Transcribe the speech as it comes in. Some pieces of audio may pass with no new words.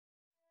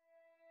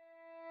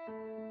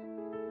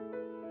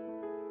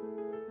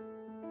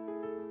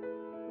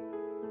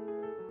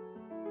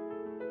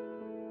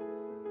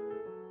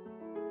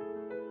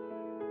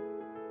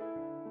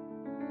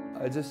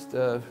I just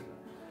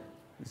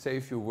say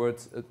a few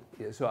words.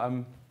 So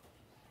I'm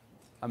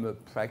a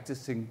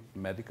practicing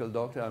medical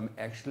doctor. I'm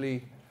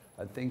actually,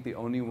 I think, the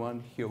only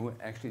one here who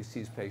actually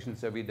sees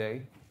patients every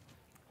day.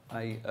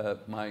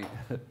 My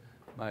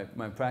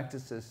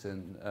practice is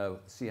in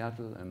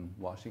Seattle and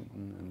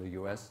Washington in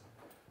the US,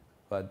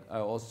 but I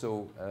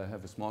also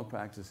have a small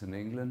practice in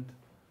England,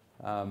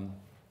 and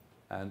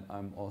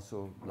I'm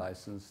also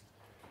licensed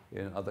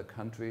in other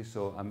countries,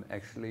 so I'm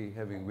actually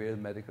having real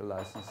medical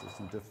licenses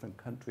in different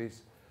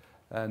countries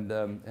and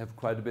have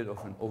quite a bit of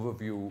an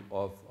overview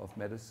of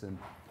medicine.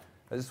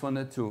 I just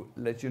wanted to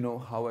let you know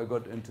how I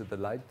got into the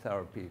light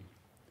therapy.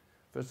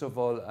 First of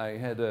all, I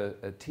had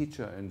a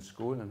teacher in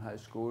school, in high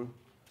school,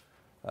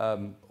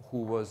 who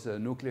was a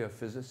nuclear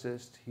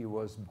physicist. He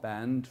was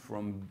banned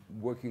from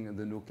working in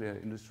the nuclear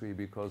industry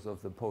because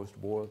of the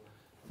post-war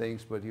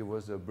things, but he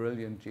was a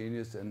brilliant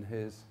genius, and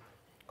his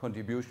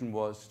contribution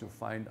was to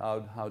find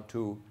out how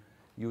to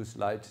use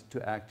light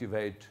to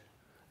activate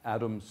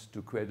atoms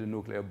to create a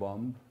nuclear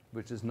bomb,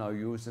 which is now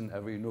used in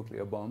every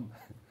nuclear bomb.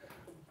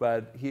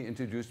 But he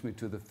introduced me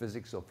to the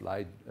physics of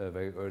light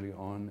very early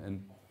on.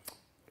 And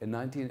in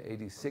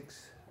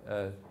 1986,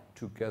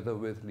 together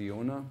with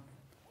Leona,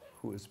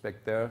 who is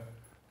back there,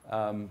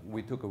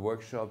 we took a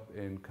workshop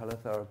in color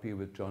therapy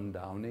with John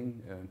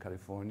Downing in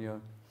California,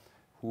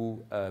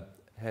 who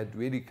had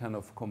really kind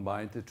of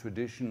combined the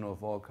tradition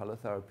of all color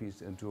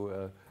therapies into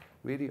a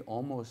really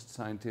almost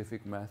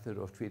scientific method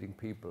of treating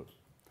people.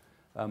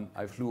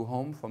 I flew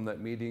home from that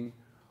meeting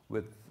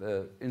with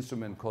an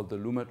instrument called the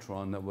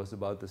Lumatron that was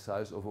about the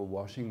size of a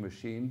washing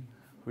machine,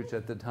 which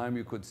at the time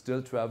you could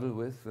still travel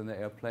with in the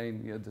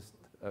airplane. You just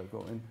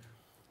go in.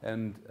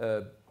 And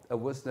I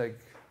was like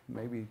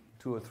maybe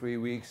 2 or 3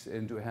 weeks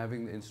into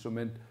having the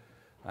instrument.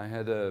 I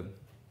had a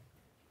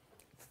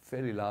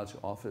fairly large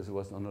office. It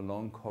was on a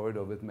long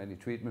corridor with many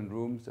treatment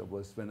rooms. That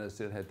was when I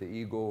still had the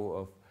ego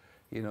of,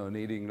 you know,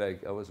 needing,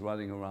 like, I was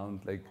running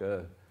around like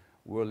a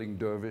whirling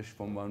dervish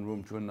from one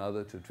room to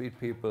another to treat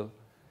people.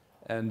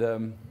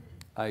 And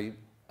I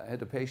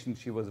had a patient.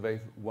 She was a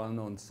very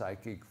well-known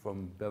psychic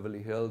from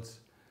Beverly Hills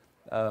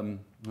who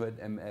had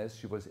MS.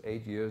 She was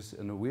 8 years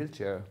in a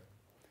wheelchair.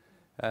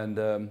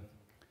 And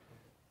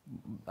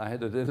I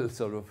had a little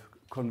sort of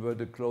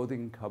converted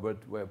clothing cupboard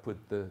where I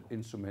put the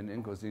instrument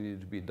in because it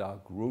needed to be a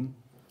dark room.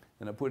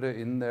 And I put her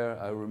in there.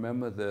 I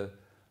remember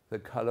the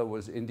color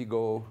was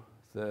indigo.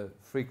 The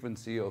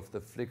frequency of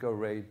the flicker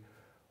rate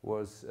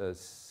was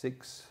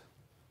 6.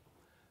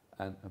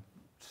 And I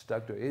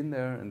stuck her in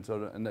there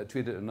and I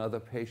treated another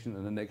patient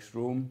in the next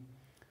room.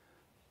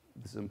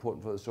 This is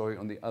important for the story.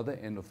 On the other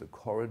end of the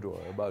corridor,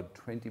 about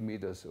 20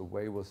 meters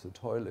away, was the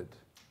toilet.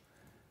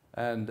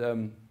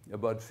 And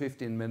about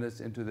 15 minutes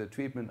into the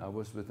treatment, I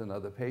was with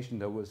another patient.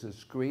 There was a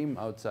scream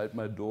outside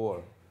my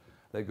door,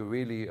 like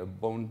a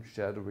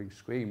bone-shattering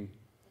scream.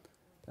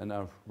 And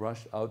I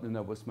rushed out, and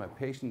there was my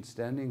patient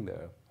standing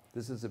there.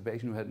 This is a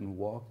patient who hadn't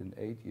walked in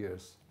 8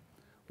 years.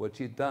 What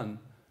she'd done,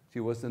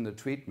 she was in the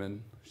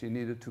treatment. She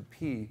needed to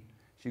pee.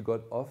 She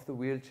got off the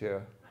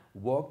wheelchair,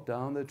 walked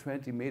down the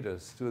 20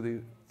 meters to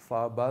the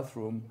far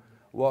bathroom,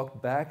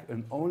 walked back,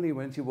 and only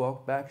when she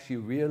walked back, she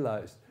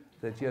realized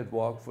that she had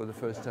walked for the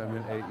first time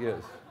in 8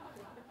 years.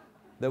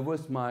 That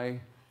was my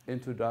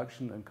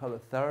introduction in color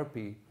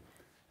therapy.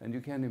 And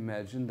you can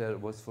imagine that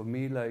it was for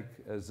me, like,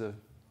 as a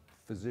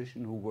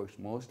physician who works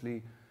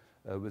mostly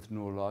with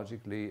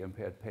neurologically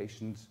impaired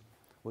patients,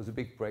 was a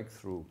big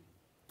breakthrough.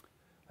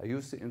 I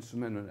used the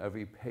instrument on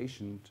every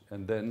patient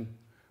and then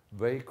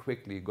very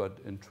quickly got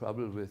in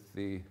trouble with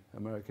the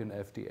American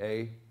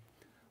FDA,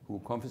 who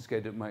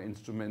confiscated my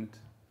instrument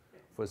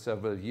for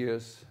several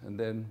years and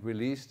then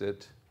released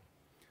it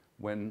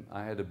when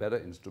I had a better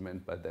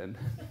instrument by then.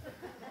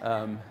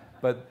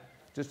 But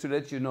just to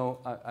let you know,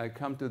 I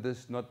come to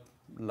this not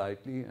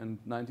lightly, and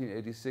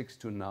 1986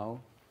 to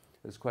now,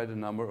 there's quite a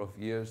number of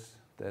years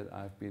that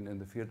I've been in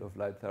the field of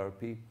light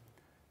therapy.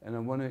 And I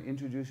want to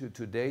introduce you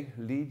today,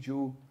 lead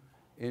you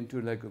into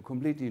like a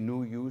completely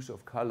new use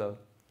of color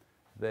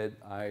that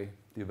I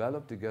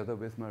developed together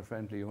with my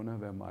friend Leona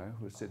Vermeer,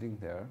 who's sitting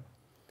there,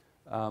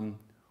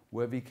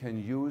 where we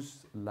can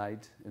use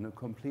light in a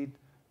complete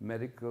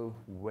medical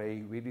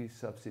way, really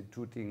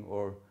substituting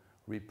or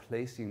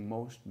replacing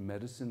most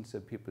medicines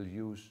that people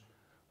use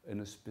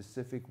in a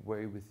specific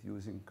way with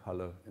using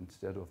color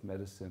instead of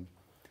medicine.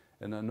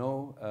 And I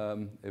know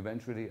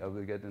eventually I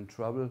will get in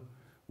trouble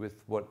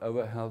with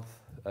whatever health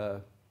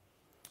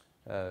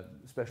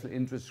special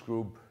interest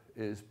group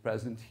is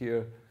present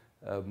here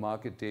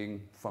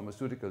marketing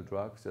pharmaceutical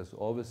drugs. There's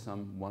always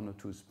one or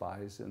two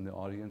spies in the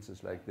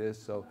audiences like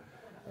this. So,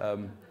 I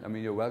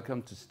mean, you're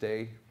welcome to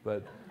stay,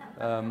 but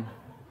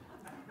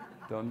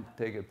don't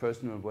take it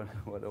personal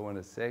what I want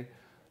to say.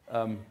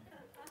 I'm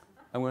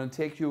going to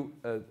take you,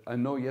 I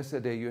know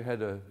yesterday you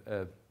had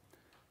a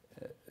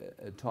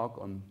talk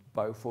on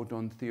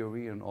biophoton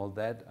theory and all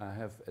that. I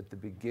have, at the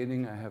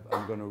beginning,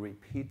 I'm going to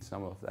repeat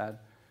some of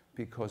that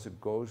because it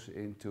goes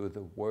into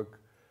the work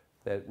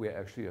that we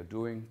actually are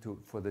doing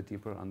for the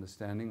deeper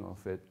understanding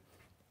of it.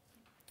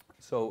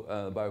 So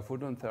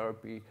biophoton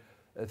therapy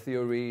a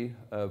theory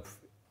of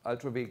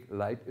ultraviolet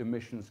light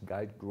emissions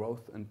guide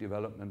growth and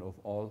development of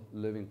all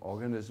living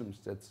organisms.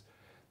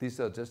 These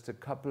are just a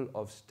couple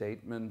of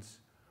statements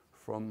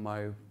from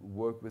my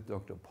work with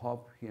Dr.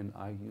 Popp. He and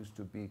I used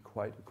to be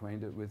quite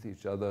acquainted with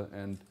each other,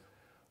 and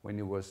when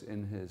he was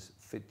in his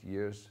fit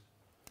years.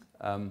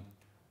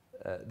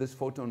 This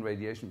photon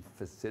radiation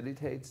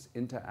facilitates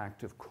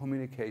interactive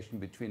communication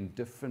between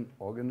different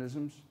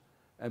organisms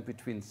and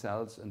between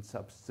cells and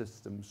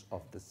subsystems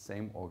of the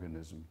same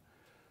organism.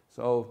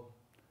 So,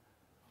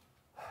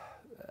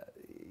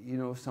 you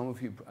know, some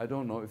of you, I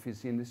don't know if you've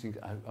seen this thing.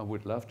 I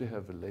would love to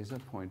have a laser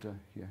pointer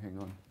here. Hang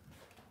on.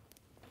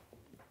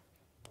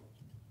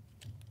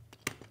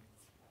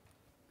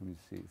 Let me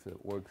see if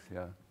it works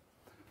here.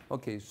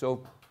 Okay,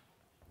 so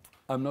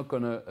I'm not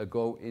going to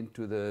go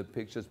into the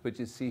pictures, but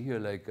you see here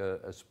like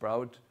a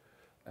sprout,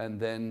 and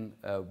then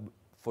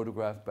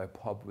photographed by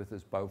Popp with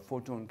his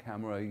biophoton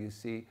camera. You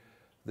see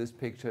this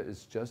picture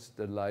is just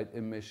the light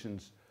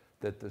emissions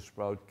that the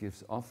sprout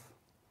gives off.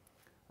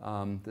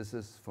 This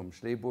is from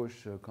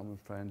Schlebusch, a common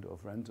friend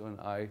of Renzo and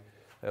I.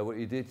 What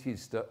he did, he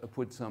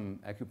put some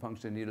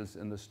acupuncture needles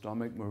in the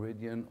stomach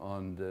meridian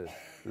on the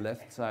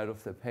left side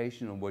of the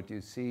patient, and what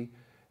you see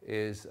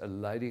is a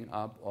lighting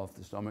up of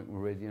the stomach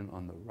meridian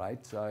on the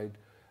right side.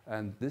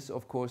 And this,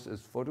 of course,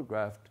 is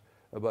photographed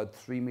about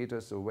 3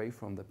 meters away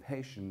from the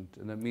patient.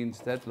 And that means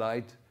that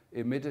light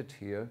emitted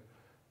here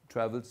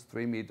travels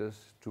 3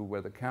 meters to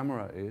where the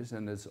camera is,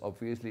 and it's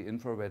obviously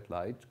infrared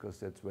light because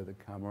that's where the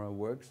camera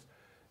works.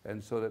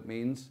 And so that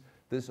means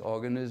this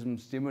organism,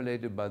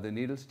 stimulated by the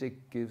needle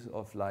stick, gives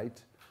off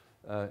light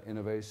in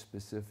a very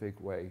specific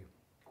way.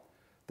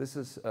 This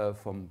is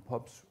from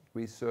Popp's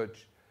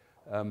research.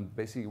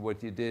 Basically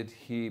what he did,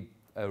 he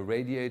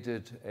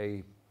radiated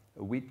a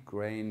wheat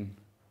grain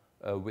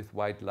with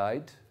white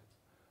light.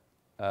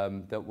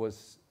 That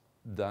was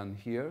done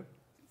here,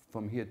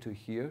 from here to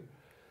here.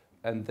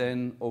 And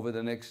then over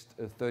the next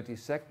 30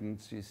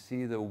 seconds, you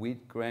see the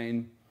wheat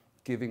grain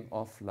giving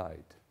off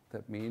light.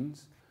 That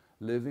means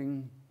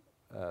living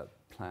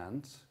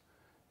plants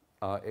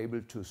are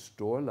able to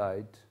store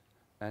light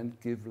and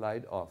give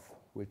light off,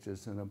 which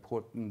is an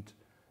important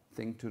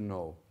thing to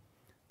know.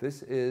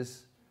 This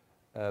is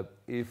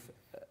if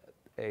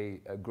a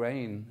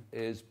grain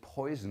is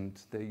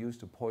poisoned, they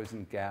used a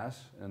poison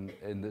gas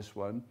in this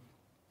one.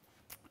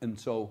 And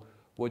so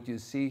what you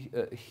see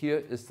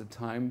here is the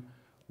time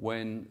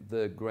when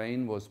the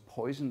grain was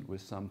poisoned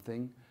with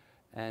something,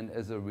 and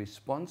as a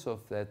response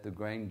of that, the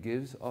grain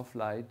gives off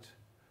light,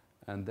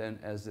 and then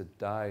as it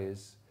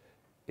dies,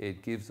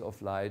 it gives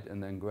off light,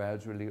 and then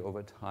gradually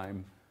over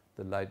time,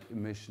 the light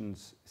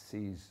emissions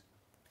cease.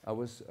 I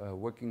was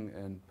working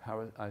in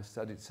Paris. I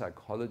studied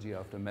psychology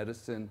after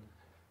medicine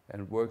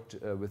and worked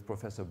with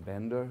Professor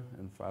Bender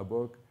in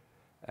Freiburg,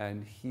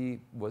 and he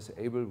was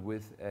able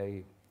with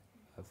a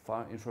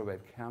far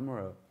infrared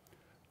camera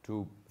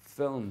to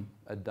film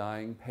a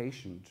dying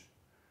patient.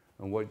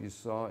 And what you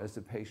saw as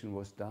the patient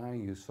was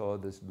dying, you saw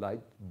this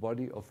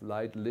body of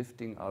light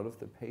lifting out of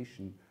the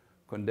patient,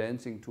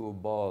 condensing to a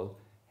ball,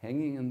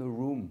 hanging in the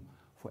room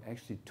for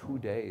actually 2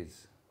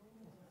 days,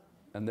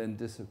 and then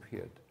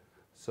disappeared.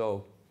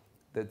 So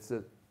that's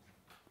the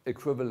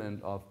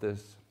equivalent of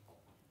this.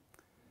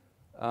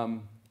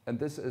 And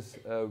this is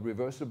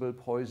reversible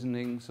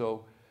poisoning.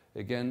 So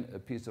again, a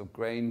piece of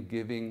grain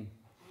giving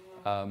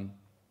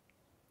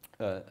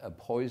a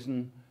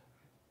poison.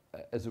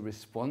 As a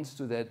response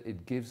to that,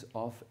 it gives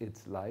off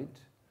its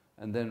light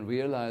and then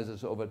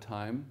realizes over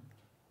time,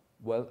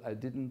 well, I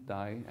didn't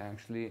die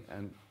actually,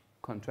 and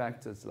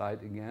contracts its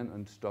light again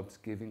and stops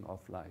giving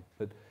off light.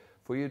 But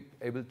for you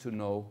able to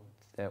know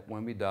that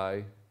when we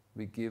die,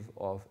 we give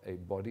off a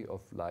body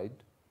of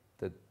light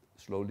that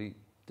slowly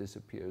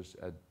disappears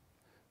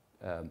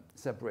and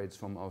separates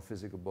from our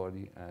physical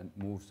body and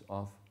moves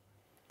off.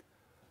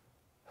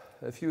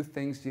 A few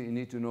things you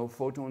need to know.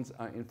 Photons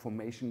are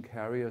information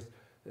carriers.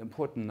 The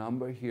important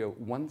number here,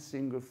 one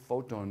single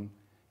photon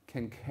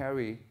can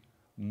carry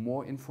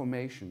more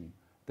information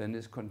than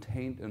is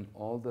contained in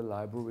all the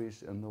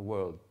libraries in the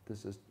world.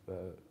 This is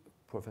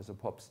Professor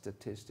Popp's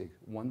statistic.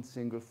 One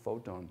single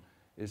photon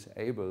is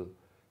able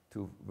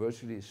to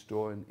virtually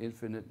store an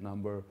infinite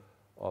number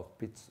of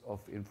bits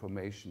of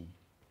information.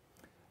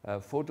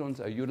 Photons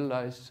are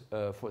utilized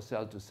for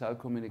cell-to-cell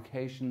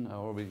communication. I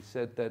already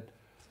said that.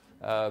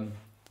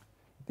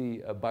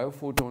 The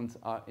biophotons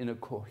are in a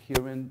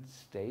coherent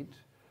state.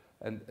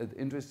 And the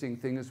interesting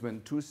thing is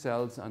when two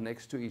cells are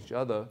next to each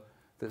other,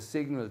 they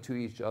signal to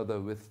each other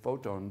with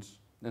photons.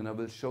 And I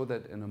will show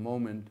that in a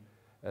moment,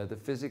 the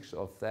physics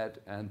of that.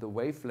 And the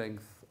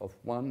wavelength of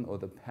one, or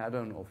the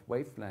pattern of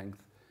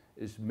wavelength,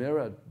 is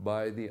mirrored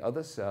by the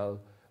other cell,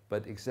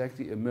 but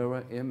exactly a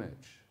mirror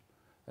image.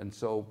 And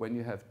so when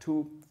you have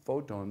two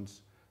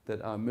photons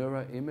that are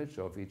mirror image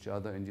of each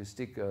other and you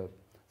stick a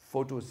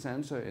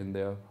photosensor in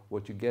there,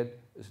 what you get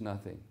is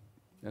nothing.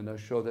 And I'll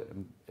show that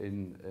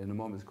in a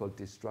moment. It's called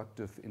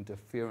destructive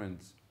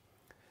interference.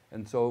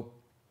 And so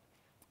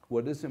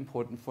what is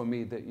important for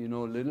me that you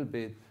know a little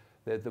bit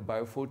that the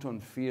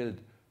biophoton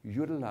field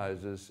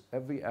utilizes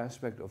every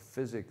aspect of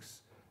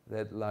physics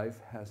that life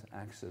has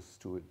access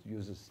to. It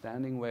uses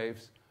standing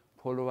waves,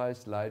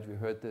 polarized light, we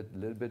heard that a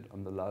little bit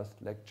on the last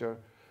lecture,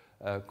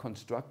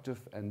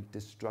 constructive and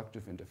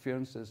destructive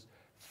interferences,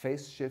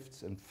 phase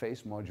shifts and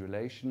phase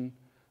modulation,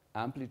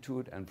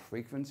 amplitude and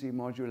frequency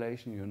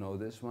modulation, you know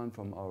this one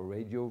from our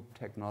radio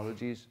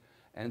technologies,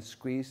 and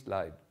squeezed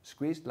light.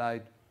 Squeezed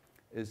light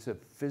is a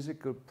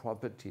physical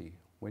property.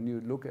 When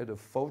you look at a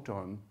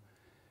photon,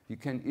 you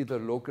can either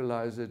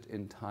localize it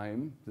in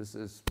time. This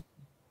is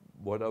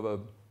whatever,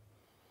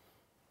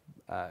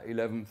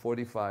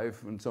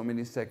 11:45 in so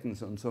many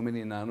seconds, on so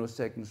many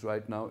nanoseconds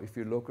right now. If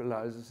you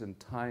localize this in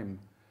time,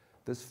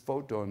 this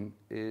photon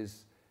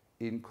is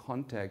in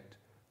contact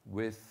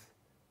with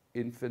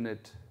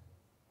infinite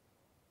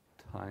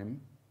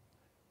time.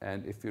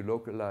 And if you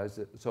localize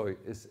it, sorry,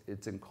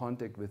 it's in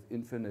contact with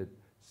infinite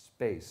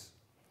space.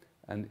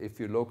 And if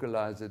you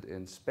localize it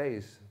in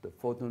space, the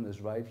photon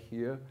is right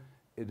here.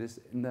 It is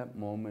in that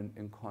moment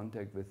in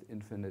contact with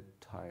infinite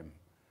time,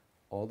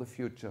 all the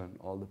future and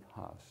all the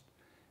past.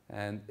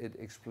 And it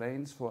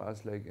explains for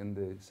us, like in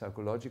the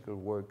psychological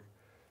work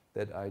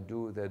that I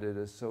do, that it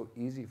is so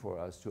easy for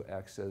us to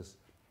access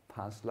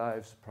past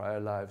lives,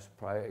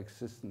 prior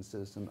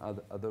existences, and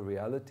other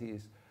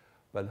realities,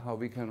 but how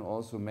we can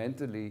also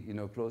mentally,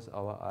 close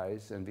our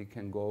eyes and we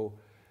can go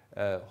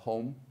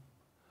home,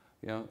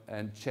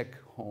 and check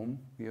home.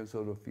 You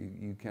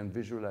can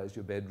visualize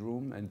your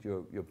bedroom and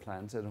your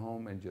plants at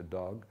home and your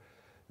dog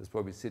is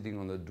probably sitting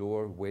on the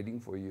door waiting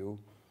for you.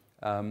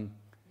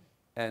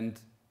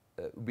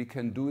 We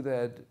can do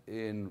that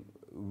in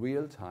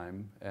real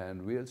time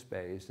and real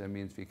space. That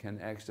means we can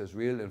access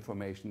real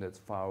information that's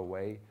far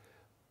away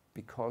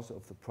because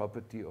of the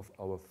property of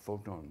our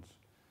photons.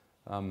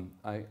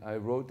 I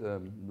wrote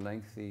a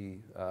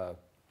lengthy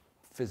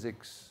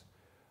physics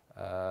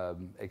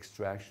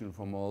extraction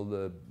from all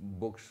the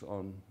books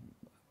on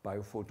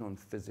biophoton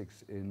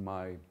physics in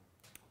one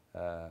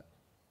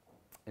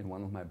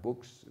of my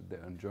books.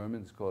 They're in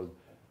German. It's called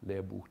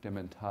Lehrbuch der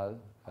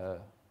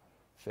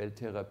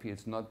Mentalfeldtherapie.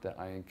 It's not the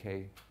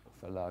INK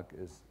Verlag,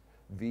 is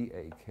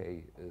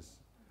VAK is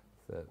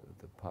the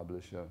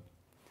publisher.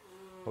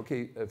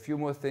 Okay, a few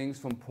more things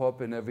from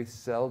POP. In every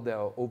cell, there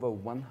are over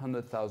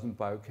 100,000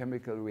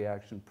 biochemical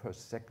reactions per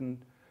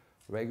second,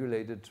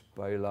 regulated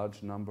by a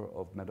large number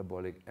of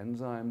metabolic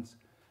enzymes.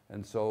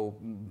 And so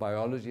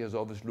biology has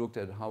always looked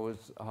at how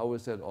is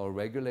that all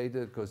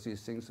regulated, because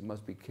these things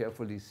must be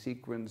carefully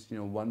sequenced.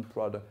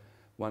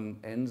 One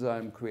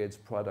enzyme creates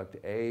product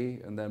A,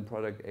 and then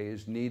product A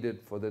is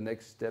needed for the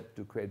next step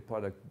to create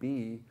product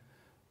B,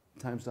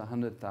 times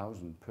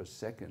 100,000 per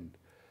second.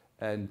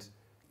 And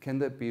can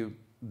that be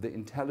the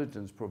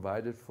intelligence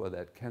provided for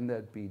that? Can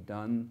that be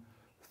done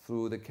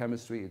through the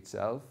chemistry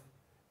itself?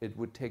 It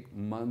would take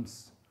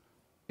months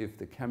if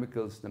the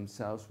chemicals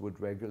themselves would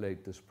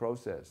regulate this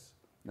process.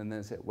 And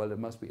then say, well, it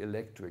must be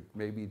electric.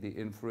 Maybe the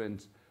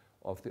inference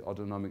of the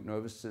autonomic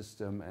nervous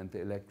system and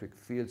the electric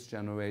fields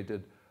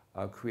generated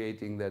are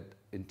creating that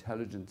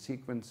intelligent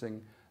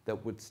sequencing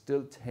that would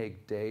still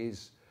take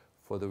days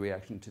for the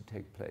reaction to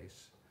take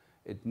place.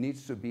 It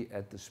needs to be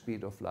at the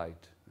speed of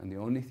light. And the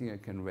only thing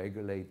that can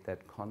regulate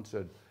that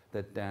concert,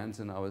 that dance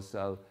in our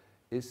cell,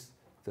 is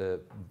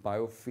the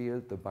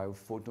biofield, the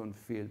biophoton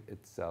field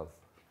itself.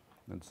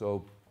 And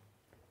so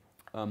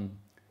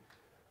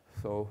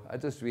I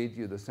just read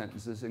you the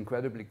sentences.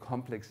 Incredibly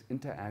complex,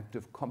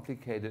 interactive,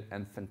 complicated,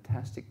 and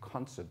fantastic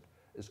concert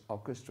is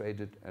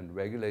orchestrated and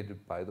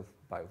regulated by the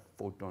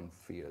biophoton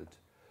field.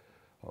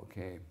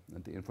 Okay,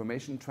 and the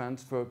information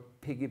transfer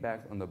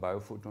piggyback on the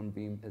biophoton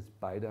beam is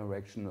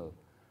bidirectional.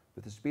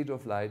 With the speed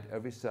of light,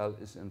 every cell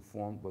is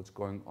informed what's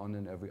going on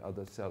in every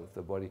other cell of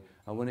the body.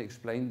 I want to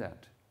explain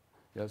that.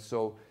 Yeah,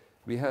 so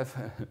we have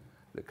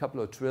a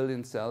couple of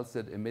trillion cells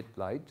that emit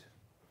light,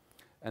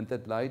 and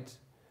that light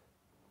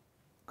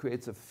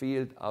creates a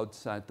field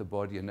outside the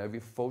body, and every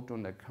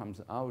photon that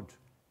comes out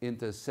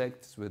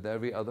intersects with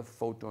every other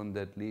photon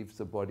that leaves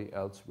the body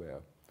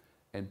elsewhere.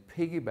 And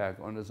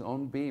piggyback on its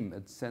own beam,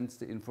 it sends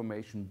the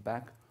information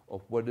back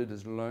of what it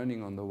is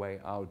learning on the way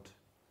out.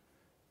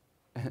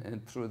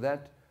 And through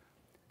that,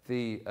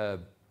 the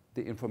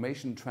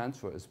information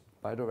transfer is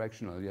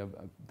bidirectional. You have,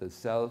 the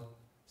cell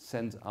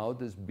sends out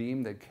this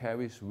beam that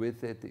carries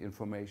with it the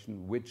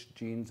information, which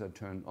genes are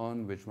turned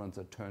on, which ones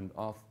are turned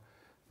off,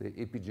 the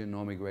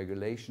epigenomic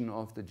regulation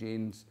of the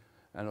genes,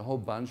 and a whole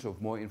bunch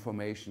of more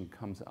information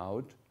comes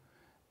out.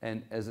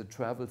 And as it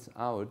travels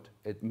out,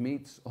 it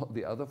meets all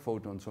the other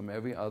photons from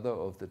every other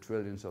of the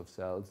trillions of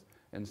cells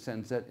and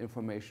sends that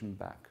information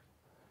back.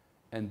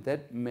 And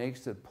that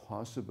makes it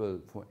possible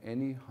for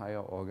any higher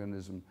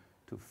organism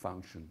to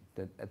function,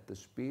 that at the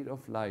speed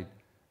of light,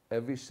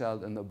 every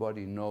cell in the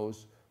body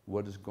knows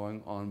what is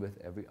going on with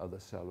every other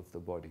cell of the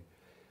body.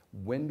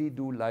 When we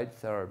do light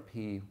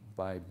therapy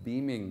by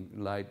beaming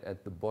light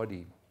at the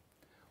body,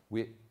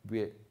 we're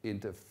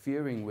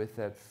interfering with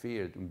that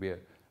field, and we're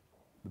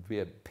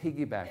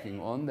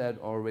piggybacking on that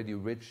already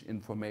rich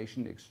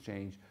information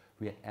exchange.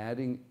 We're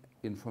adding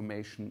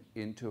information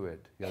into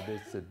it. Yeah,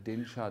 this is a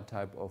Dinsha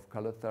type of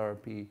color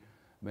therapy.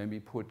 When we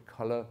put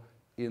color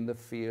in the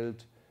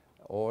field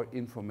or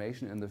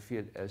information in the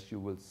field, as you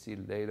will see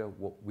later,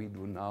 what we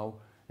do now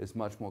is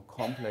much more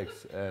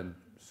complex and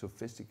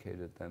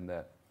sophisticated than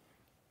that.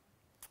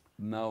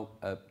 Now,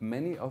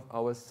 many of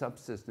our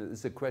subsystems,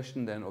 it's a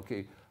question then,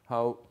 okay,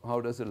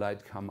 how does the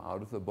light come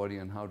out of the body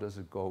and how does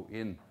it go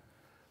in?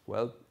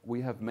 Well,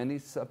 we have many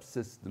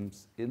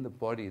subsystems in the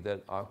body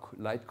that are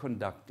light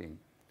conducting.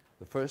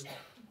 The first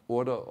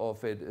order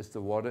of it is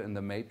the water in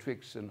the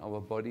matrix in our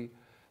body.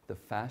 The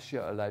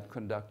fascia are light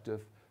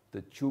conductive.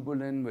 The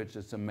tubulin, which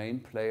is the main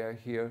player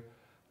here,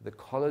 the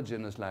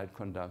collagen is light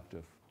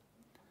conductive.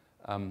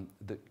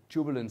 The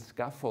tubulin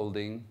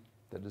scaffolding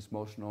that is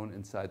most known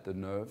inside the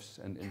nerves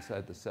and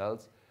inside the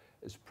cells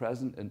is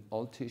present in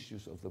all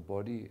tissues of the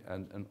body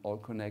and an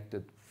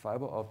all-connected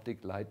fiber optic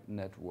light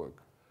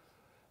network.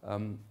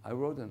 I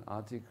wrote an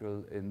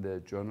article in the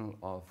Journal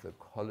of the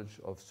College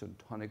of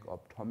Syntonic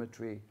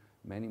Optometry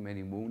many,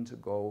 many moons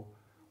ago,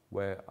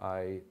 where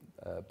I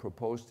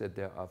proposed that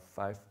there are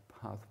 5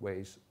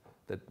 pathways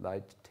that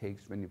light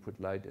takes when you put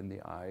light in the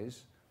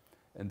eyes.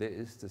 And there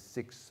is the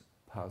 6th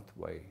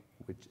pathway,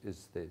 which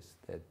is this,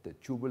 that the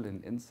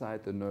tubulin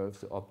inside the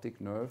nerves, the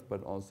optic nerve,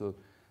 but also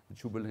the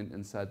tubulin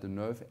inside the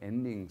nerve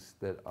endings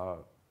that are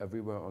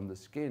everywhere on the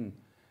skin,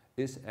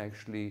 is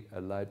actually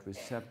a light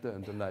receptor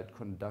and a light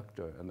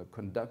conductor, and it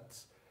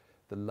conducts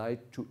the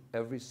light to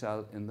every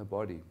cell in the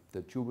body.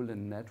 The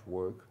tubulin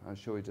network, I'll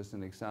show you just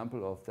an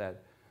example of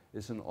that,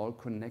 is an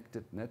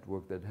all-connected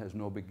network that has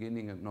no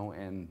beginning and no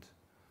end.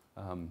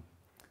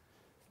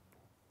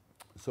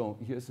 So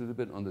here's a little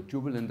bit on the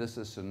tubulin. This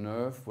is a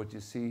nerve. What you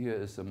see here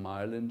is a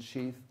myelin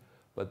sheath,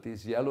 but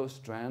these yellow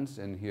strands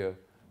in here,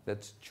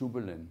 that's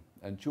tubulin.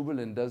 And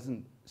tubulin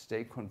doesn't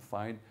stay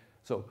confined.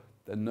 So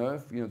the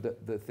nerve, you know,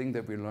 the thing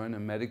that we learn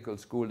in medical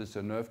school is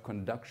the nerve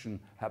conduction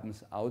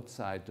happens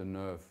outside the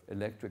nerve.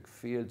 Electric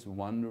fields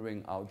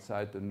wandering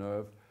outside the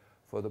nerve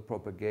for the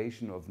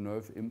propagation of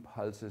nerve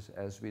impulses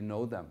as we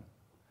know them.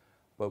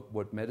 But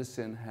what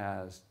medicine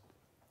has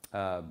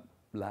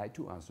lied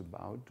to us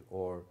about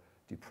or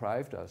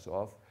deprived us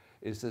of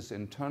is this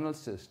internal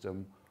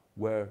system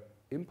where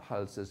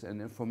impulses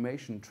and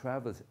information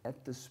travels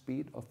at the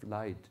speed of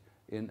light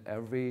in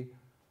every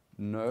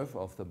nerve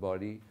of the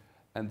body.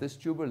 And this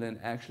tubulin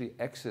actually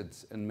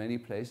exits in many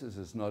places.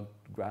 It's not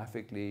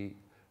graphically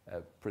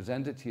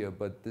presented here,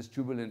 but this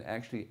tubulin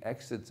actually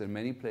exits in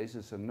many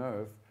places a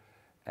nerve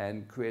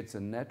and creates a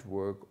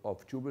network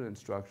of tubulin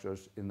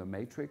structures in the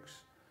matrix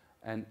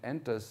and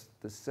enters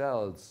the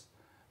cells.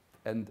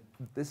 And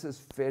this is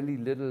fairly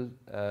little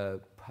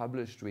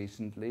published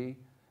recently.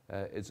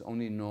 It's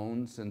only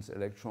known since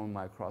electron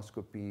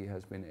microscopy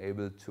has been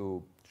able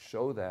to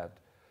show that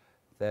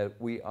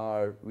we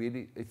are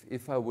really,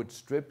 if I would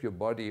strip your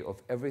body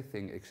of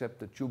everything except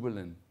the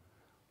tubulin,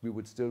 we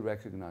would still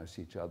recognize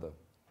each other.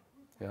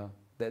 Yeah,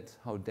 that's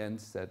how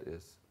dense that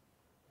is.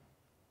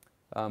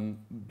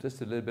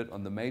 Just a little bit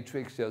on the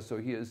matrix. Yeah, so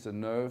here is the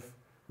nerve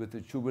with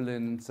the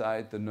tubulin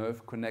inside. The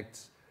nerve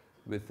connects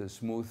with the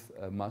smooth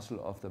muscle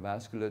of the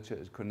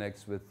vasculature. It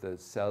connects with the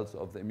cells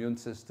of the immune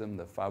system,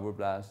 the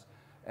fibroblasts,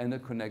 and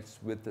it connects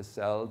with the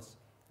cells.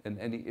 And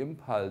any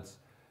impulse,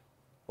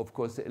 of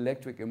course, the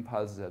electric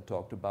impulses I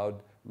talked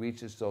about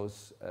reaches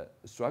those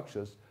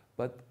structures,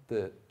 but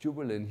the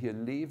tubulin here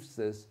leaves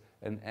this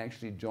and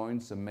actually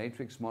joins the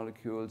matrix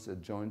molecules,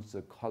 it joins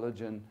the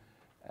collagen,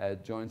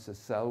 it joins the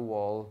cell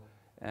wall,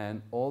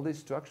 and all these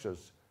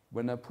structures.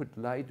 When I put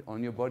light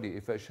on your body,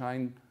 if I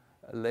shine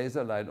a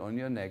laser light on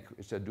your neck,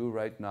 which I do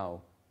right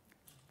now,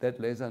 that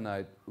laser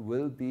light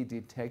will be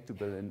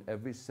detectable in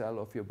every cell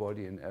of your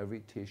body, in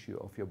every tissue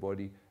of your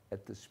body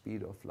at the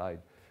speed of light.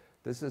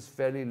 This is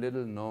fairly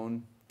little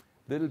known.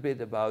 Little bit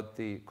about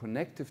the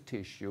connective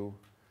tissue.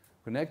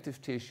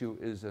 Connective tissue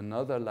is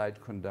another light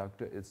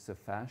conductor. It's the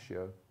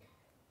fascia.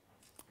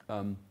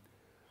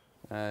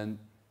 And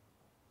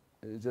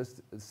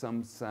just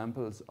some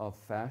samples of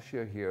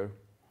fascia here.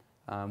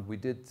 We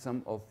did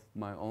some of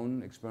my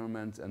own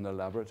experiments in the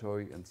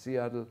laboratory in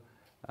Seattle.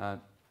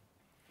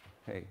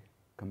 Hey,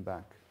 come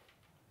back.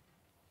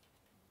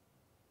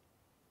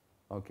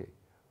 Okay,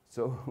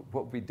 so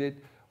what we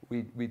did,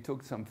 we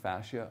took some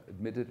fascia,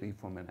 admittedly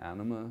from an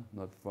animal,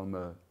 not from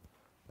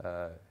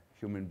a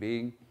human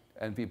being,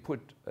 and we put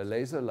a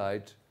laser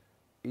light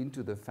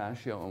into the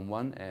fascia on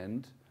one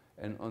end,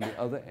 and on the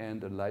other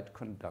end a light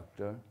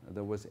conductor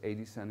that was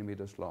 80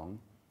 centimeters long,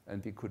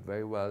 and we could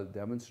very well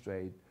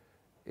demonstrate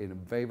in a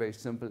very, very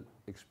simple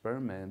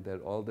experiment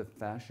that all the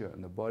fascia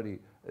in the body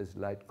is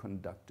light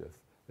conductive.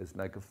 It's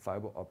like a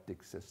fiber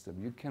optic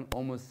system. You can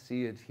almost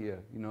see it here,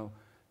 you know,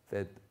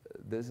 that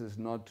this is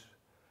not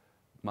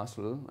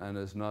muscle and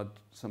it's not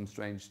some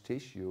strange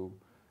tissue.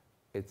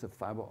 It's a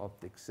fiber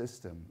optic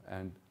system.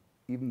 And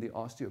even the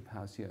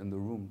osteopaths here in the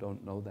room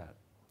don't know that.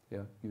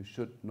 Yeah, you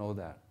should know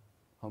that.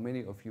 How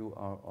many of you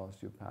are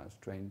osteopaths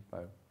trained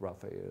by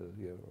Raphael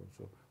here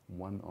also?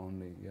 One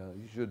only. Yeah,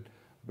 you should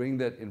bring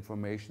that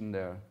information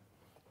there.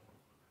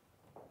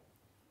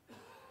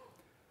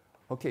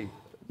 Okay,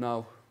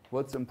 now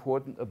what's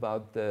important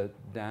about the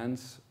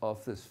dance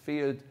of this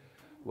field?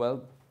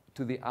 Well,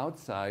 to the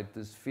outside,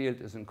 this field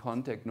is in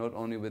contact not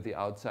only with the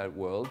outside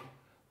world,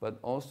 but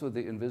also the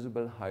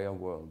invisible higher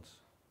worlds.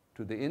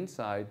 To the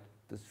inside,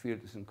 this field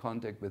is in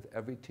contact with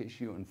every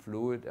tissue and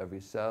fluid, every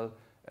cell,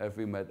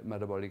 every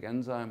metabolic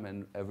enzyme,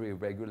 and every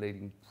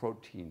regulating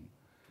protein.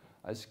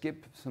 I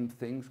skip some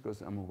things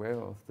because I'm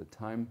aware of the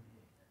time.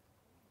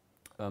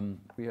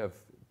 We have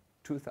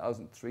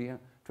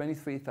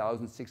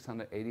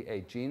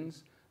 23,688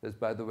 genes. There's,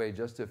 by the way,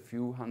 just a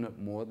few hundred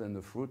more than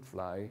the fruit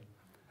fly.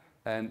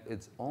 And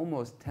it's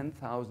almost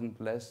 10,000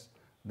 less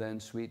than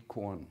sweet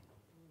corn.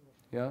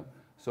 Yeah?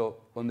 So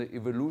on the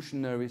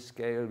evolutionary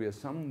scale, we are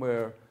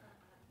somewhere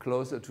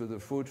closer to the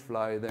fruit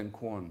fly than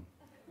corn.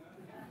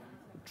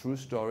 True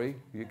story.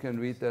 You can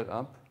read that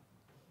up.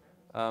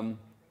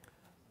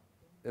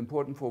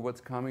 Important for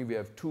what's coming, we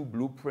have 2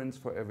 blueprints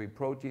for every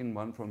protein,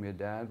 one from your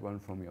dad, one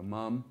from your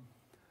mom.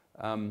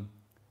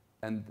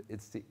 And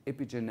it's the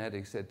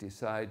epigenetics that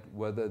decide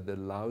whether the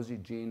lousy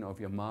gene of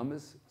your mom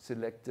is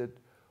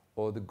selected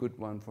or the good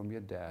one from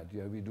your dad.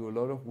 Yeah, we do a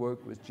lot of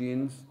work with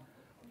genes.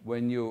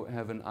 When you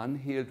have an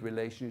unhealed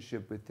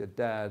relationship with your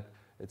dad,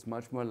 it's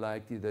much more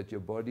likely that your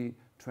body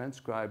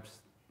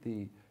transcribes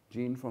the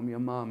gene from your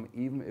mom,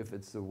 even if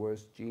it's the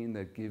worst gene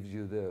that gives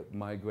you the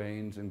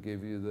migraines and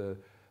gives you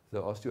the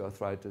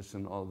osteoarthritis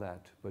and all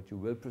that. But you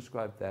will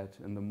prescribe that.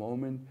 And the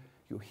moment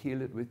you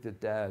heal it with your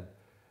dad,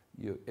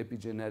 your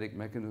epigenetic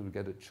mechanism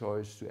get a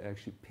choice to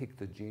actually pick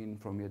the gene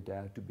from your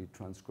dad to be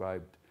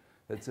transcribed.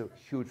 That's a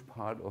huge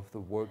part of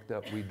the work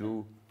that we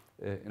do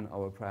in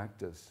our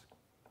practice.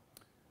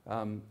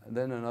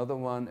 Then another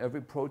one,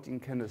 every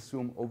protein can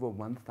assume over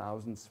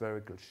 1,000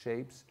 spherical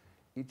shapes.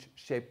 Each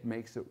shape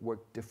makes it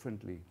work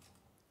differently.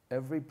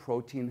 Every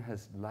protein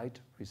has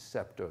light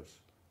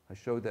receptors. I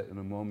show that in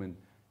a moment.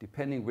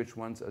 Depending which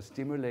ones are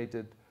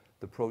stimulated,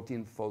 the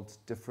protein folds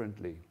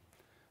differently.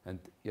 And,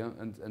 you know,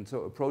 and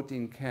so a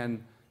protein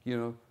can, you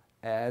know,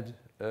 add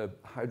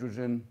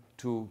hydrogen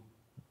to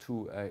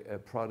a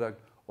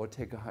product or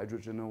take a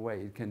hydrogen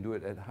away. It can do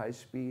it at high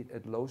speed,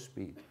 at low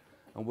speed.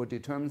 And what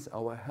determines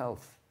our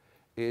health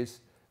is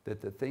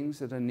that the things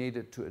that are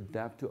needed to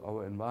adapt to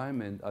our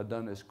environment are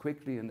done as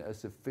quickly and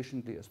as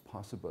efficiently as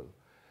possible.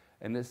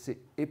 And it's the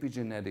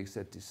epigenetics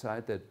that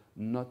decide that,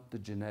 not the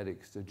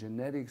genetics. The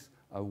genetics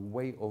are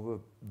way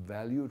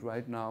overvalued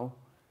right now,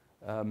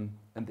 and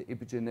the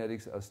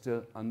epigenetics are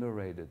still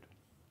underrated.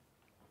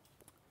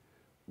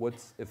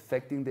 What's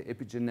affecting the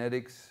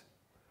epigenetics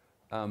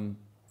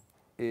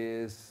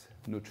is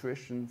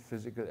nutrition,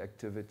 physical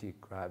activity,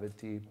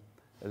 gravity.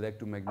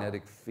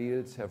 Electromagnetic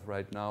fields have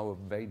right now a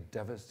very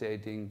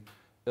devastating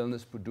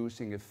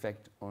illness-producing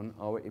effect on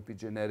our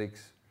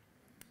epigenetics.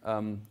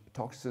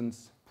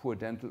 Toxins, poor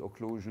dental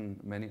occlusion,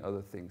 many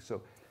other things.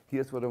 So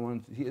here's what I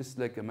want. Here's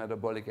like a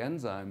metabolic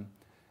enzyme,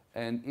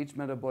 and each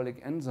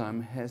metabolic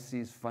enzyme has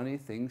these funny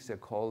things. They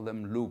call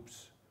them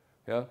loops.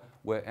 Yeah,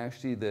 where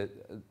actually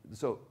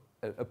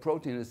a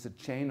protein is a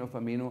chain of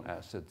amino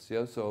acids.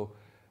 Yeah, so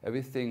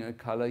everything in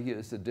color here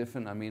is a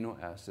different amino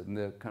acid, and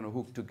they're kind of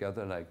hooked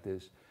together like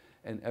this.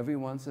 And every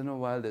once in a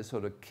while, they're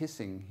sort of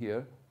kissing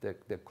here.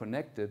 They're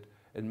connected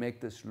and make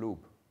this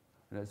loop.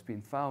 And it's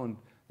been found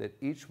that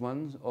each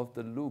one of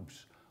the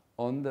loops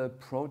on the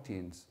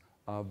proteins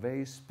are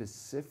very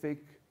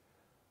specific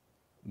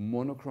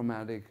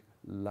monochromatic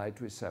light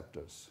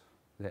receptors.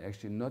 They're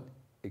actually not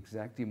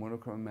exactly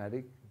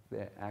monochromatic.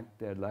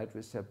 They're light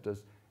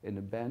receptors in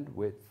a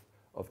bandwidth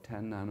of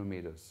 10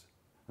 nanometers.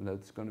 And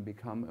that's going to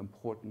become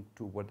important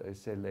to what I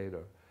say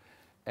later.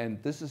 And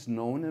this is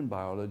known in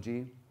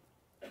biology,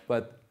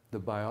 but the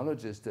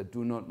biologists that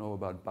do not know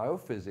about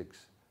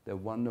biophysics, they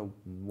wonder,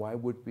 why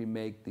would we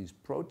make these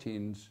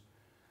proteins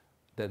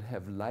that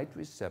have light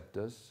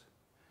receptors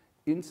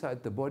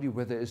inside the body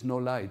where there is no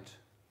light?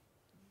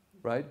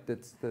 Right?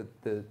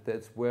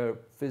 That's where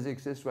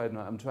physics is right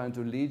now. I'm trying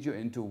to lead you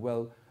into,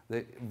 well,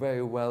 there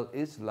very well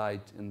is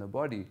light in the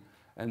body.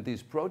 And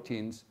these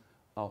proteins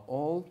are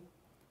all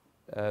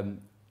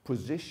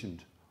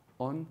positioned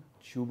on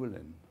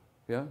tubulin.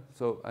 Yeah?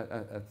 So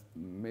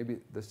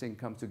maybe this thing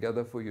comes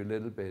together for you a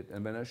little bit.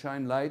 And when I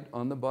shine light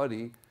on the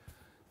body,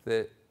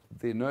 the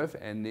nerve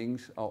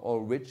endings are all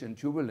rich in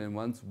tubulin.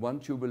 Once one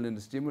tubulin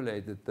is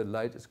stimulated, the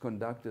light is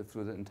conducted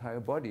through the entire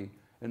body.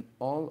 And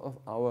all of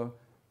our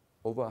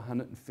over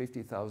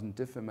 150,000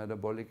 different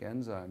metabolic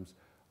enzymes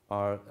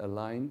are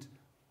aligned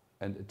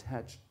and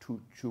attached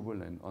to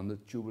tubulin, on the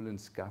tubulin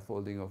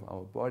scaffolding of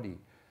our body.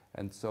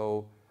 And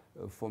so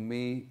for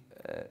me,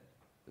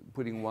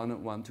 putting one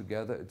and one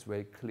together, it's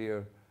very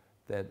clear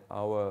that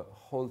our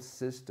whole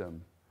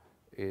system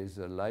is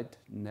a light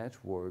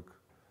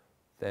network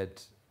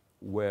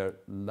where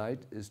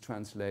light is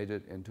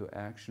translated into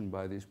action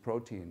by these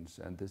proteins,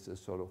 and this is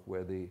sort of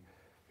where the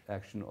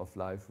action of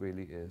life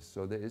really is.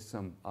 So there is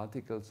some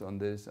articles on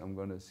this. I'm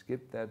going to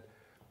skip that.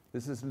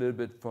 This is a little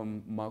bit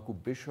from Marco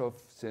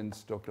Bischoff,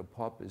 since Dr.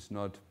 Pop is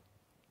not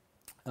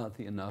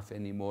healthy enough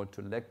anymore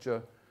to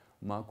lecture.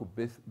 Marco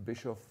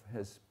Bischoff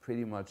has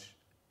pretty much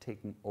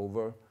taken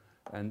over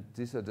And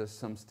these are just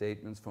some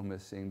statements from a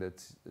thing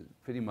that's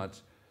pretty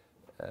much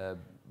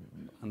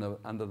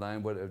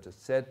underline what I've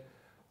just said.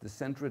 The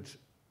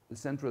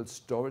central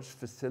storage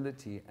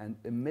facility and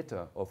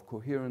emitter of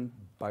coherent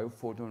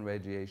biophoton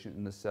radiation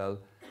in the cell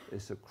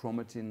is the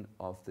chromatin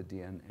of the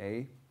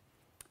DNA.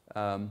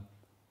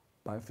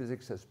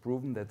 Biophysics has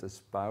proven that the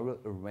spiral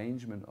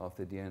arrangement of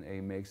the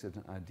DNA makes it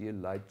an ideal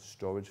light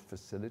storage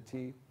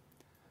facility.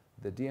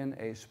 The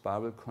DNA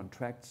spiral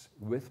contracts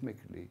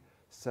rhythmically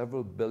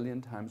several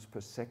billion times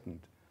per second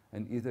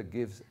and either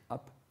gives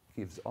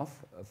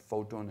off a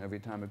photon every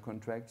time it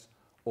contracts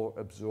or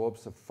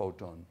absorbs a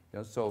photon.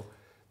 Yeah, so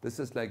this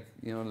is like,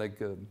 like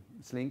a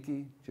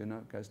slinky. Do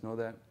you guys know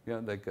that?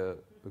 Yeah, like a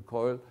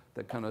coil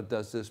that kind of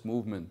does this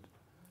movement.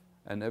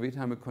 And every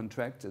time it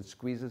contracts, it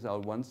squeezes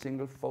out one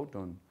single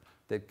photon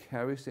that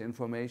carries the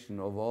information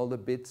of all the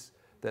bits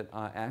that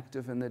are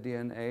active in the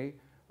DNA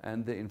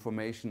and the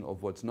information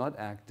of what's not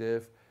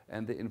active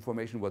and the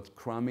information what's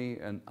crummy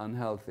and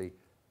unhealthy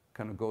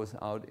kind of goes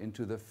out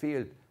into the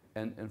field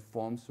and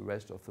informs the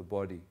rest of the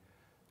body.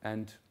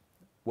 And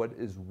what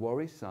is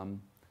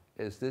worrisome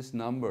is this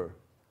number,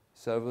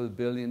 several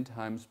billion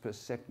times per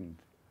second.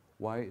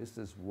 Why is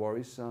this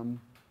worrisome?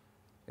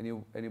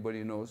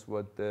 Anybody knows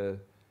what the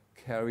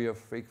carrier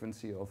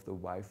frequency of the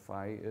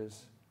Wi-Fi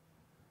is?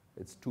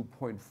 It's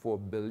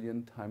 2.4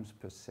 billion times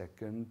per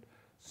second.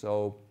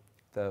 So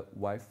the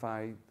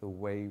Wi-Fi, the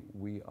way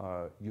we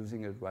are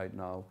using it right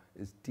now,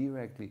 is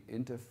directly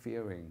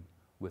interfering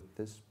with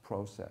this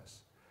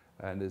process.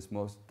 And is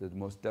the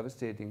most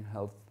devastating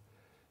health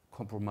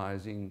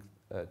compromising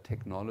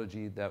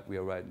technology that we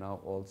are right now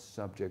all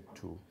subject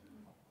to.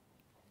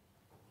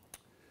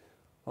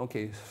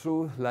 Okay,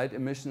 through light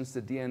emissions,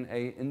 the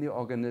DNA in the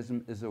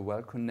organism is a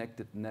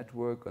well-connected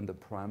network on the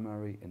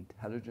primary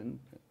intelligence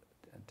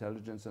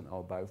in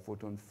our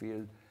biophoton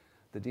field.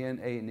 The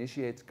DNA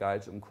initiates,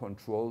 guides, and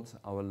controls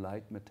our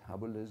light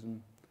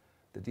metabolism.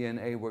 The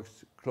DNA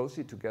works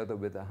closely together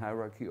with a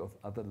hierarchy of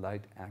other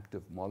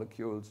light-active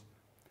molecules.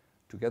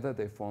 Together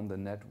they form the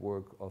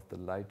network of the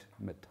light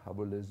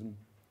metabolism.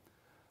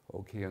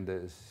 Okay, and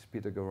there's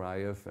Peter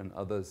Garayev and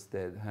others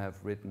that have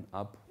written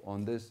up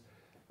on this.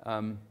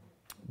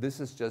 This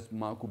is just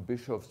Marco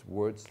Bischoff's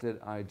words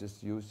that I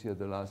just used here,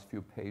 the last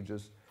few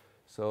pages.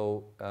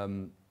 So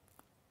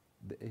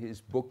his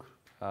book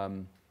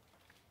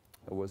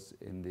was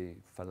in the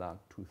Verlag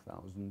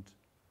 2000.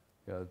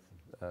 Yeah,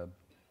 I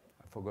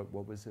forgot,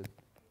 what was it,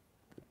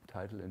 the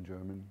title in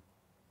German?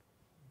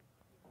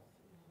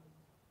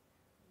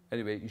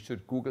 Anyway, you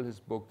should Google his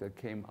book that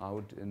came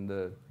out in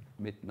the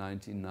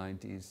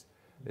mid-1990s.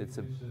 It's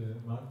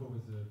Marco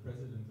was the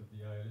president of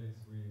the ILA,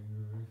 so we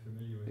were very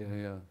familiar with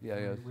him.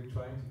 Yeah. We're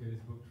trying to get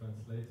his book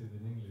translated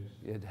in English.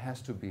 It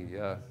has to be,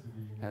 yeah.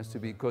 It has to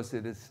be, because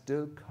it is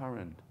still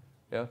current.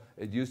 Yeah,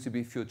 it used to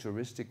be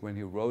futuristic when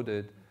he wrote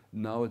it.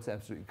 Now it's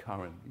absolutely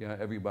current. Yeah,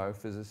 every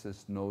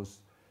biophysicist knows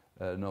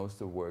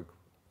the work.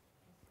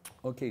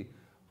 Okay,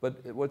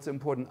 but what's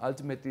important,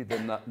 ultimately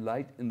the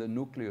light in the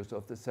nucleus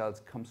of the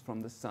cells comes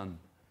from the sun.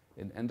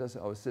 It enters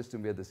our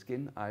system via the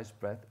skin, eyes,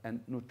 breath, and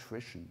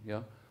nutrition.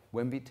 Yeah,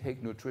 when we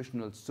take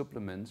nutritional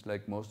supplements,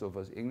 like most of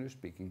us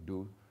English-speaking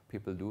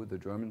people do, the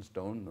Germans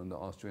don't and the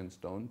Austrians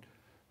don't,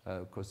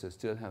 because they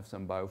still have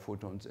some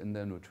biophotons in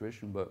their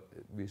nutrition, but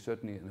we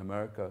certainly in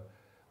America,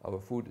 our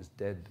food is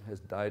dead,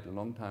 has died a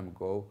long time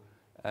ago,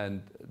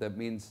 and that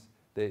means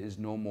there is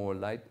no more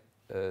light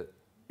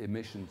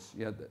emissions.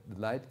 Yeah, the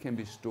light can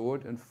be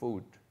stored in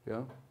food.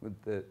 Yeah,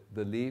 with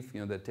the leaf,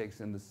 that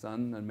takes in the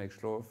sun and makes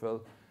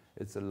chlorophyll.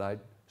 It's a light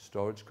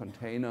storage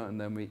container, and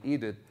then we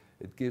eat it.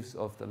 It gives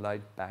off the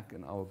light back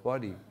in our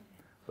body.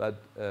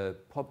 But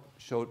Pop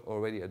showed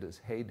already at his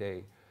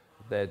heyday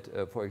that,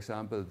 for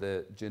example,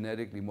 the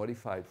genetically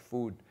modified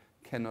food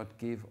cannot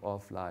give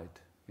off light.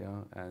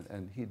 Yeah,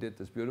 and he did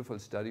this beautiful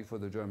study for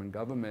the German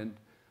government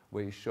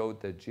where he showed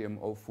that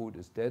GMO food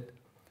is dead,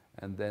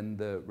 and then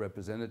the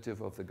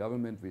representative of the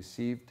government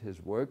received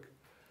his work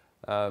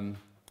and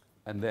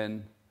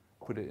then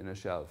put it in a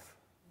shelf.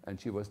 And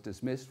she was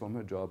dismissed from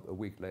her job a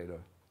week later.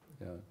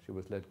 Yeah, she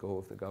was let go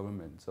of the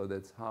government. So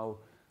that's how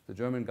the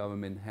German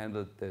government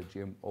handled the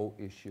GMO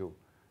issue.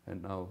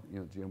 And now,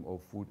 GMO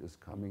food is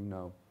coming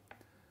now.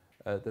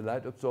 The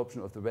light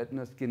absorption of the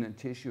retina, skin, and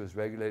tissue is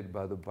regulated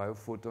by the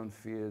biophoton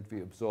field.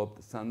 We absorb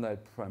the sunlight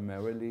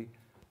primarily.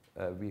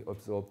 We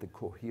absorb the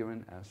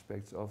coherent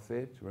aspects of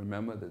it.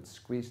 Remember that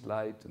squeezed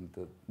light and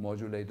the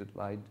modulated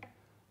light.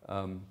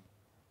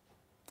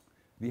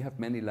 We have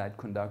many light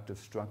conductive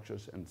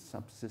structures and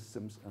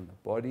subsystems in the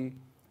body.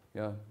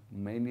 Yeah,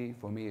 mainly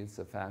for me it's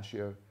the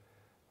fascia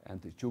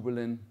and the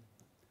tubulin.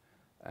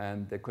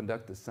 And they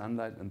conduct the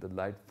sunlight and the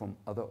light from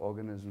other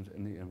organisms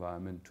in the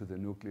environment to the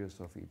nucleus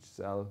of each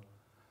cell.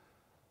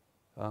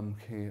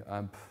 Okay,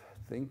 I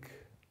think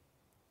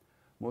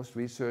most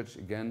research,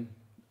 again,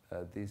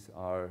 these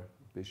are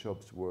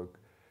Bishop's work,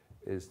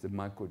 is the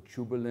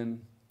microtubulin,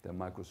 the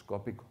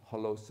microscopic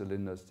hollow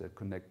cylinders that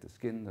connect the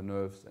skin, the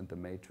nerves, and the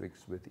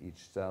matrix with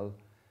each cell.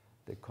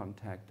 They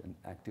contact and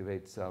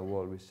activate cell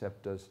wall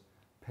receptors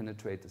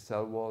penetrate the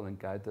cell wall and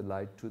guide the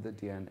light to the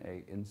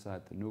DNA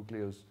inside the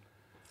nucleus.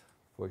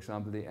 For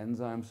example, the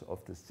enzymes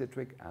of the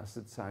citric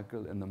acid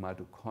cycle in the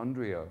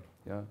mitochondria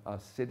are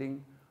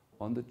sitting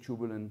on the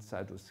tubulin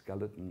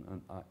cytoskeleton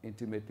and are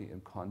intimately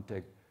in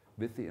contact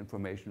with the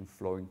information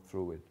flowing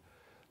through it.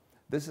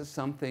 This is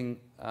something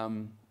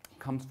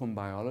comes from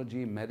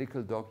biology.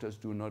 Medical doctors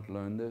do not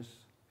learn this.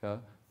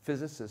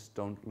 Physicists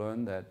don't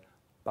learn that.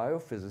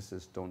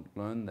 Biophysicists don't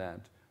learn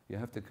that. You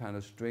have to kind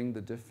of string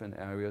the different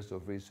areas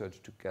of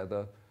research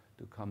together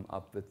to come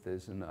up with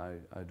this, and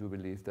I do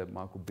believe that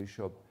Marco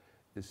Bishop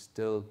is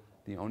still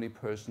the only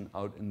person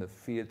out in the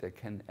field that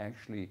can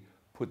actually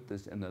put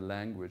this in a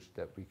language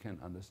that we can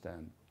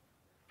understand.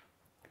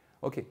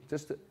 Okay,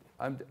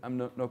 I'm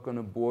not going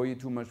to bore you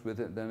too much with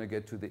it, then I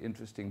get to the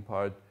interesting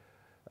part.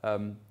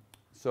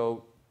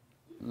 So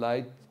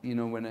light,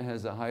 when it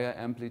has a higher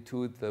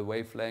amplitude, the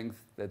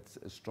wavelength, that's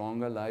a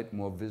stronger light,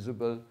 more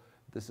visible.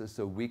 This is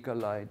a weaker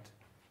light.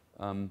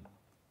 Then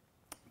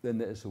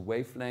there is a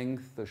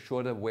wavelength, the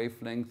shorter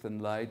wavelength in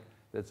light,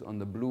 that's on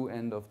the blue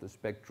end of the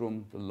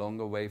spectrum. The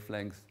longer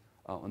wavelengths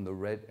are on the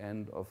red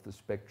end of the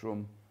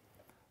spectrum.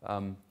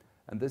 And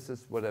this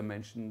is what I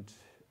mentioned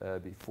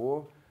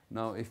before.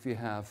 Now, if you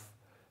have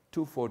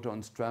two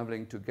photons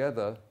traveling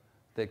together,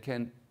 they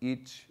can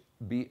each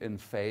be in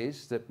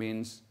phase. That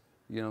means,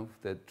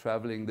 they're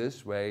traveling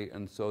this way,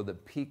 and so the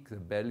peak, the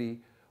belly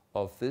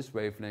of this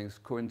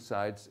wavelength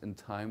coincides in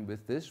time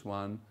with this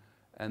one,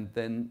 and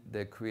then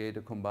they create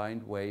a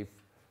combined wave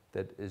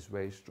that is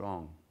very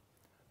strong.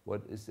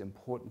 What is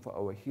important for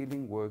our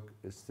healing work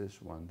is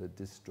this one, the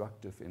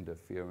destructive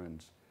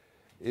interference.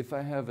 If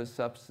I have a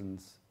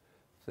substance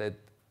that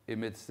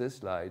emits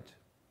this light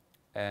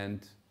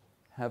and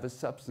have a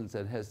substance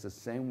that has the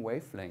same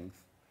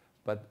wavelength,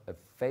 but a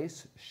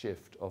phase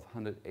shift of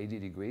 180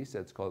 degrees,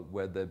 that's called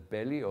where the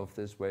belly of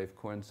this wave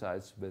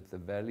coincides with the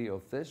belly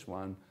of this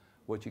one,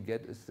 what you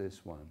get is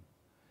this one.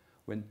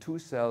 When two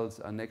cells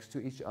are next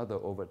to each other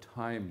over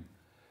time,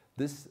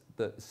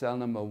 the cell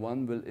number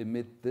one will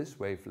emit this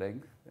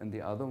wavelength, and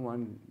the other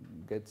one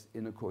gets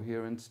in a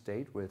coherent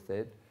state with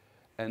it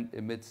and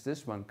emits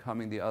this one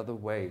coming the other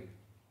way.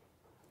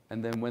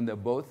 And then when they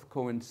both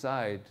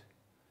coincide,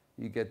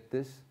 you get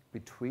this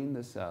between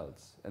the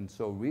cells. And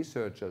so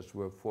researchers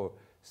were for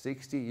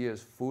 60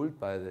 years fooled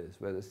by this,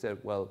 where they said,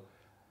 well,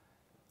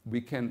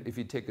 if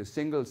you take a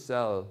single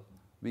cell,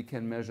 we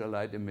can measure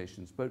light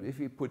emissions. But if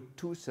you put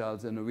two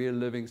cells in a real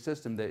living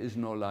system, there is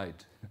no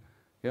light.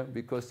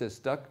 Because they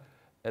stuck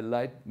a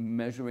light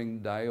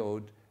measuring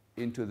diode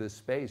into the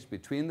space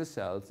between the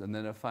cells, and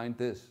then I find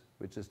this,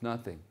 which is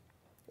nothing.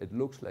 It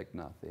looks like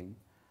nothing,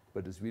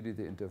 but it's really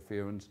the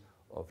interference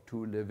of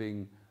two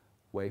living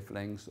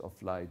wavelengths of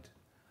light.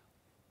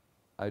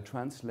 I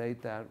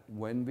translate that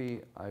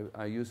when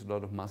I use a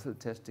lot of muscle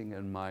testing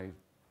in my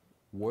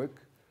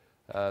work,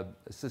 a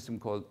system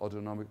called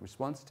autonomic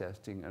response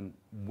testing, and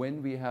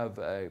when we have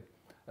a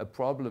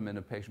problem in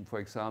a patient, for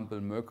example,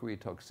 mercury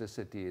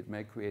toxicity, it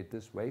may create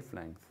this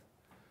wavelength.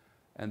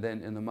 And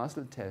then in the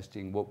muscle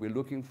testing, what we're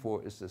looking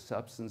for is the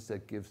substance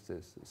that gives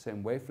this the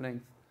same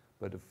wavelength,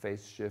 but a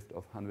phase shift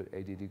of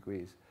 180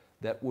 degrees.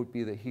 That would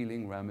be the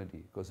healing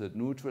remedy, because it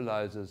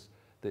neutralizes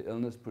the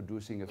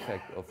illness-producing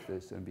effect of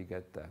this, and we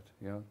get that.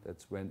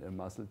 That's when in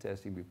muscle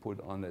testing we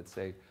put on, let's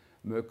say,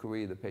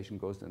 mercury, the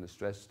patient goes in a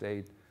stress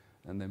state,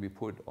 and then we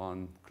put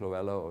on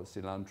chlorella or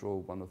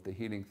cilantro, one of the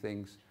healing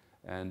things,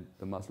 and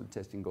the muscle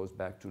testing goes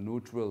back to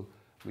neutral.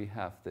 We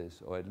have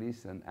this, or at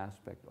least an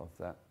aspect of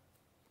that.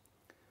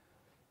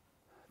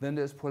 Then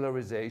there's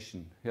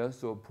polarization.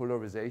 So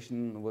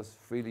polarization was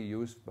freely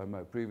used by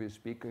my previous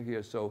speaker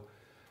here. So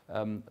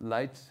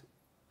light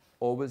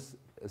always,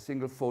 a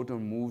single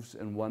photon moves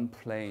in one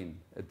plane.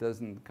 It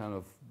doesn't kind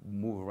of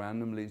move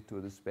randomly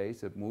to the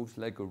space. It moves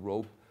like a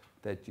rope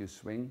that you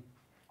swing.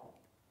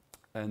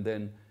 And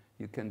then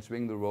you can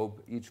swing the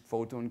rope. Each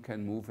photon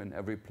can move in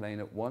every plane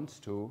it wants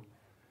to.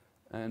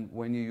 And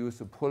when you use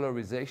a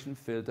polarization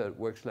filter, it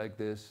works like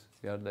this,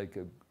 like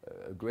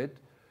a grid.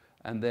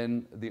 And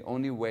then the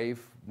only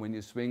wave, when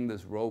you swing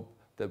this rope,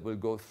 that will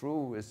go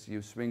through is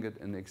you swing it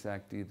in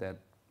exactly that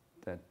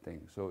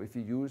thing. So if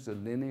you use a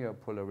linear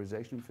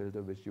polarization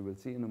filter, which you will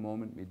see in a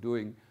moment me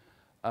doing,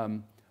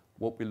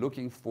 what we're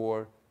looking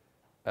for,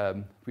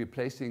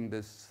 replacing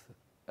this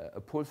a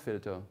pull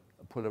filter,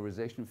 a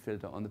polarization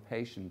filter on the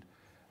patient,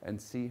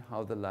 and see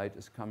how the light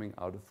is coming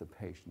out of the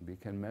patient. We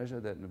can measure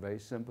that in very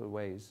simple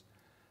ways.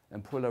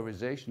 And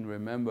polarization,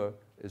 remember,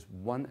 is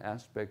one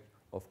aspect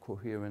of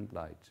coherent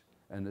light.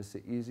 And it's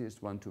the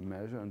easiest one to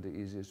measure and the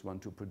easiest one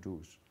to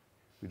produce.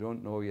 We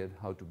don't know yet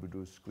how to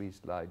produce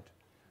squeezed light.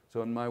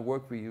 So in my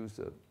work, we use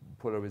a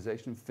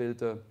polarization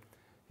filter.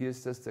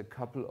 Here's just a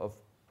couple of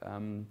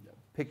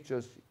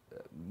pictures.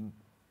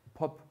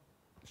 Pop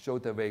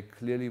showed that very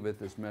clearly with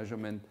this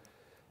measurement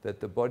that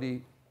the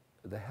body,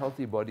 the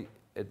healthy body,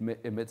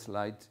 emits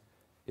light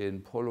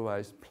in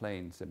polarized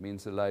planes. That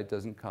means the light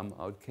doesn't come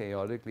out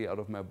chaotically out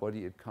of my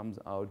body. It comes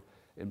out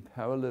in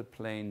parallel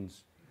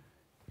planes.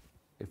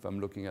 If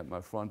I'm looking at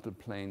my frontal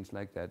planes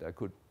like that, I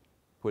could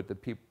put a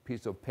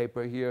piece of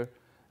paper here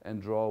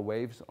and draw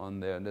waves on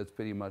there, and that's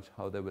pretty much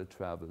how they will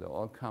travel. They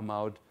all come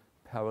out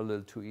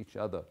parallel to each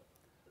other.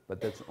 But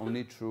that's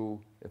only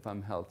true if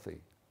I'm healthy.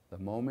 The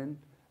moment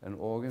an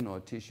organ or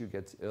tissue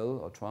gets ill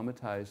or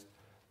traumatized,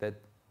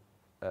 that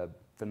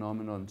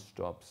phenomenon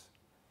stops.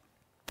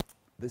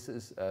 This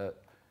is a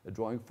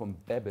drawing from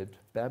Babbitt.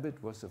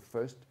 Babbitt was the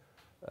first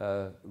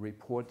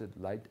reported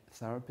light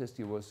therapist.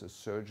 He was a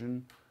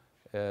surgeon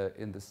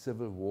in the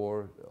Civil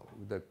War,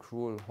 the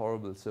cruel,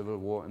 horrible Civil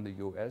War in the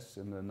U.S.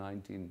 in the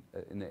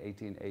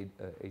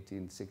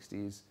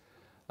 1860s,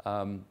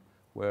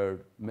 where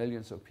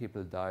millions of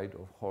people died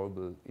of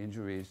horrible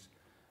injuries.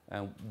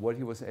 And what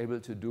he was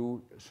able to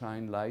do,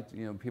 shine light.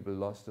 You know, people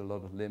lost a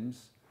lot of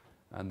limbs,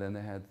 and then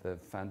they had the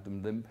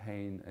phantom limb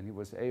pain, and he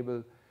was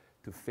able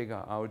to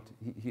figure out,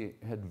 he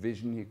had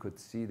vision, he could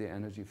see the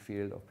energy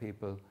field of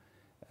people,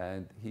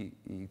 and he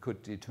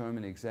could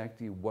determine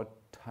exactly what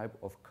type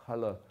of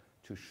color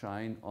to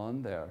shine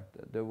on there.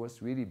 There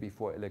was really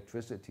before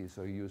electricity,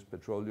 so he used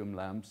petroleum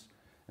lamps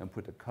and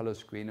put a color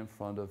screen in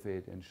front of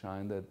it and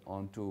shine that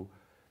onto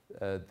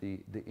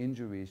the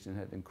injuries, and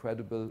had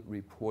incredible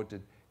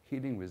reported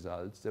healing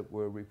results that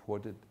were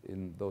reported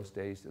in those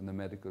days in the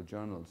medical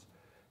journals.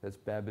 That's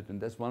Babbitt,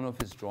 and that's one of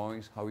his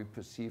drawings, how he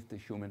perceived the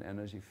human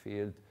energy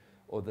field,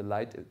 or the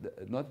light,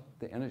 not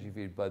the energy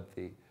field, but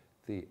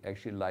the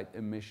actual light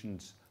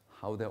emissions,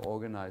 how they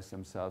organize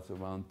themselves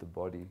around the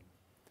body.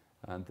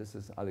 And this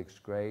is Alex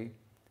Gray.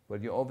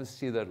 But you always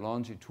see that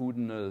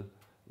longitudinal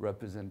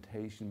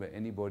representation where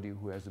anybody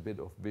who has a bit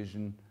of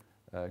vision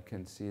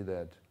can see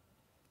that.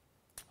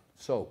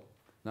 So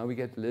now we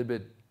get a little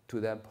bit to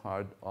that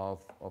part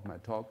of my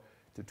talk.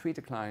 To treat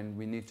a client,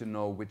 we need to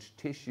know which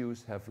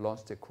tissues have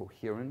lost their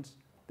coherence,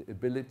 the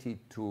ability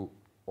to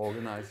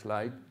organize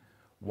light.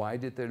 Why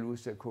did they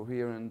lose their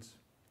coherence?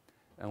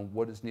 And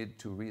what is needed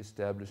to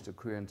reestablish the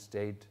coherent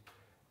state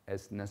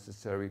as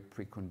necessary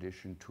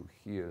precondition to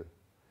heal?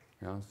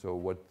 Yeah, so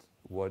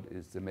what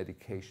is the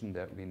medication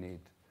that we need?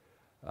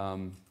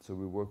 So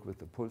we work with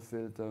the pull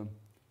filter.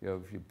 You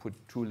know, if you put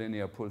two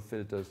linear pull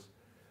filters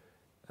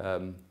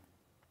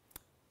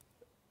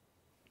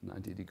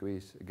 90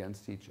 degrees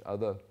against each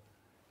other,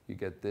 you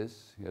get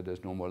this. Yeah,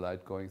 there's no more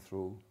light going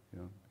through, you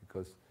know,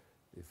 because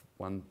if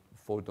one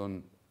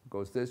photon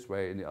goes this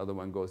way and the other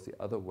one goes the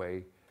other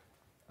way,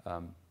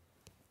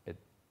 it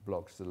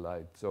blocks the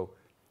light. So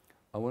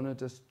I want to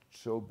just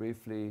show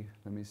briefly,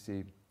 let me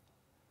see,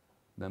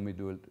 then we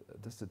do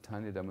just a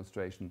tiny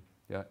demonstration.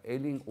 Yeah,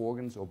 ailing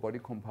organs or body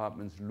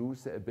compartments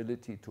lose the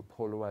ability to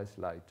polarize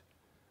light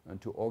and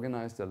to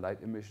organize their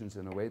light emissions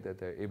in a way that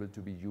they're able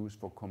to be used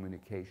for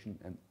communication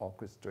and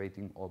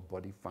orchestrating all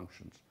body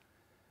functions.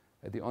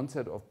 At the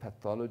onset of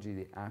pathology,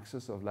 the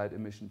axis of light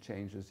emission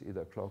changes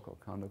either clock or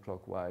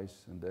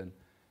counterclockwise, and then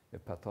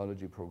if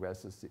pathology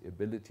progresses, the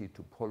ability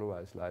to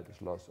polarize light is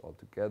lost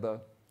altogether.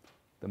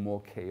 The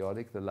more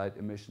chaotic the light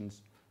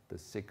emissions, the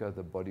sicker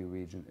the body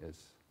region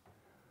is.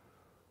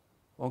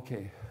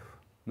 Okay,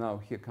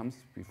 now here comes,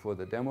 before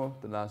the demo,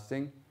 the last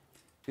thing.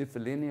 If a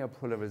linear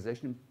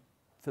polarization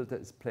filter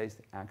is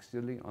placed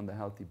axially on the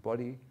healthy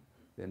body,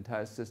 the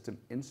entire system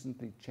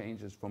instantly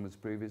changes from its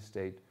previous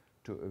state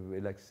to a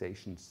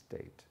relaxation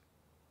state.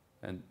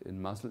 And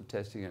in muscle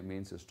testing, it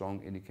means a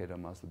strong indicator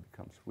muscle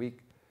becomes weak.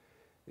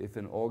 If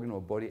an organ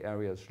or body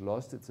area has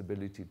lost its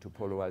ability to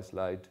polarize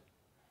light,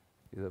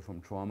 either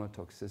from trauma,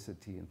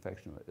 toxicity,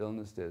 infection, or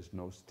illness, there is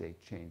no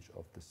state change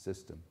of the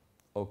system.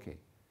 Okay,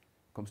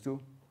 comes to?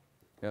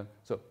 Yeah.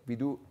 So we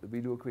do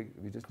a quick.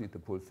 We just need the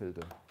pull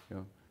filter. You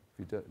know,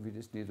 we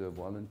just need a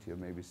volunteer,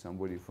 maybe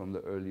somebody from the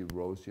early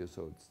rows here,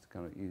 so it's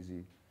kind of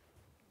easy.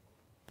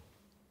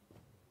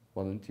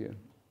 Volunteer,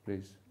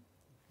 please.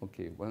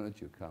 Okay, why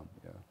don't you come?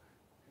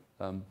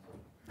 Yeah.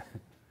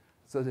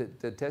 So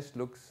the test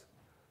looks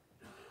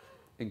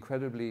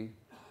incredibly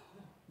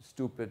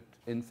stupid,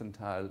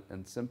 infantile,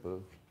 and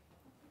simple,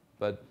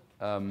 but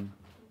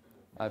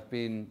I've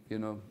been, you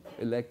know,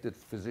 elected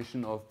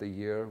Physician of the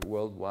Year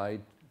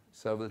worldwide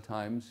several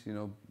times, you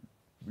know,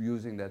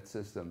 using that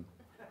system.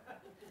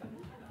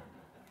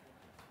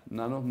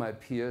 None of my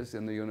peers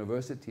in the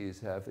universities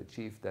have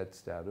achieved that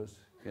status,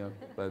 you know,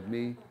 but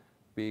me,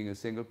 being a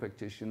single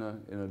practitioner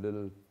in a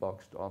little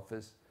boxed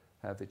office,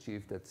 have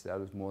achieved that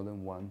status more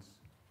than once.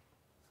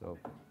 So,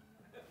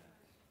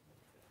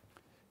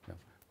 ja,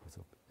 pass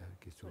auf,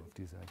 gehst du auf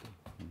die Seite?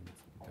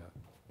 Ja.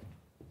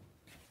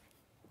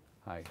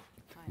 Hi.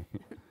 Hi.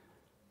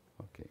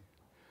 Okay.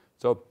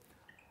 So,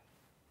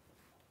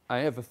 I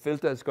have a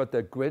filter, it's got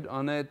that grid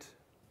on it,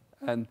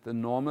 and the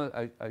normal,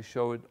 I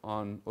show it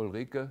on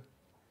Ulrike.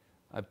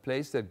 I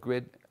place that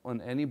grid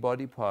on any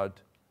body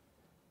part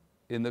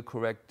in the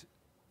correct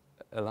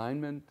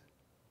alignment,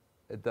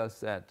 it does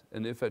that.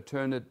 And if I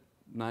turn it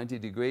 90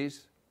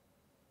 degrees,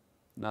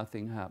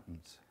 nothing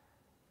happens.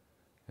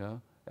 Yeah?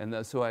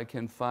 And so I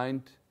can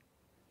find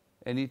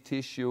any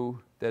tissue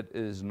that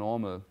is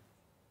normal.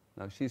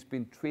 Now, she's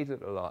been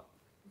treated a lot.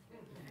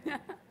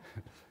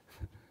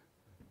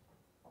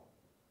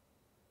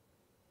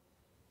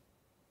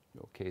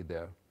 Okay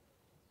there.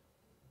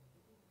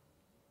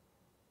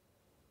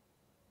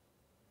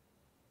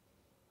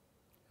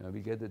 We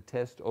get a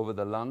test over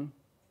the lung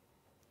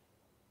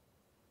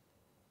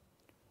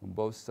on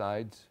both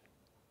sides.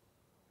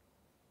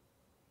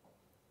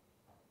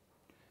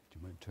 Do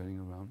you mind turning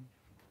around?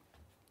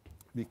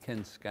 We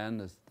can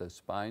scan the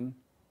spine.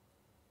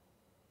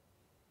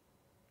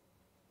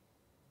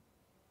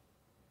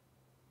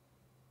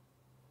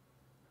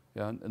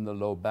 Yeah, and in the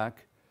low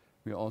back,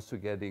 we're also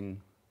getting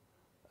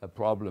a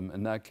problem.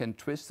 And I can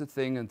twist the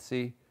thing and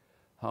see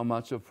how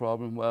much of a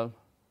problem. Well,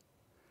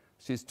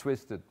 she's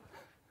twisted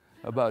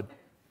about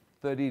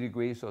 30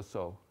 degrees or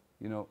so,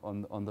 you know,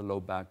 on the low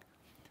back.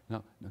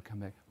 No, come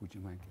back. Would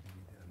you mind giving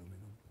me the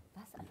aluminum?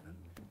 Was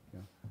Aluminium? Yeah.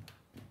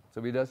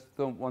 So we just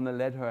don't want to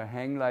let her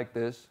hang like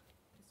this.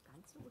 Das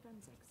Ganze oder ein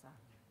Sechser?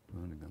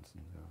 No, den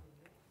ganzen, ja.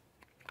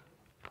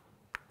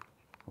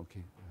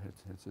 Okay,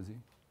 hältst du sie?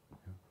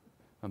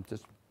 Ja.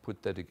 Just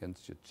put that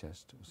against your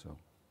chest. So,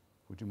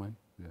 would you mind?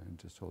 Yeah, and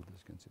just hold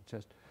this against your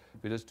chest.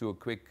 We just do a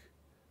quick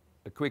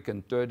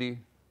and dirty.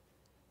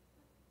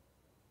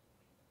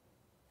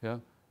 Yeah,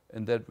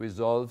 and that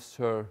resolves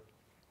her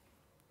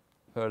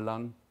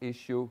lung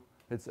issue.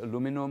 It's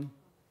aluminum.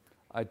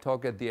 I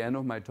talk at the end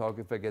of my talk,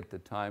 if I get the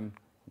time,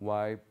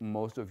 why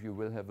most of you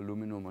will have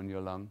aluminum on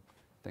your lung.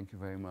 Thank you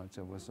very much.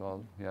 That was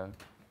all. Yeah.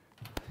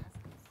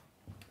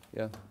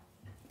 Yeah.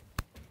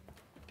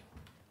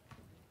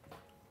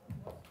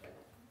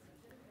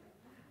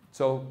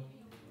 So,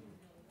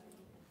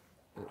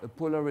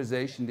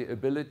 polarization, the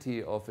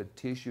ability of a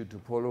tissue to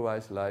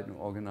polarize light and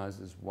organize,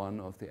 is one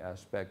of the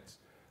aspects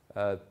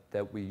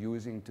that we're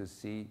using to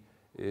see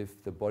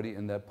if the body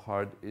in that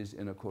part is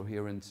in a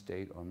coherent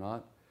state or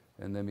not.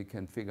 And then we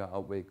can figure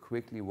out very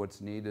quickly what's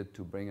needed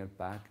to bring it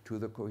back to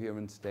the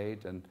coherent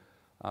state. And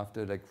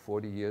after like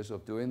 40 years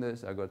of doing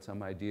this, I got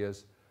some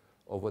ideas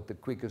of what the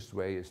quickest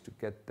way is to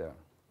get there.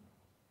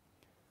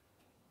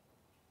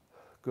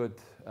 Good.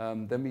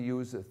 Then we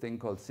use a thing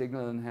called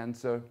signal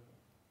enhancer.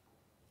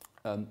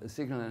 A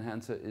signal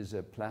enhancer is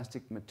a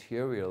plastic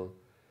material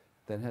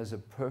that has a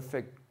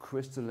perfect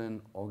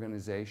crystalline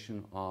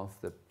organization of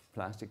the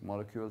plastic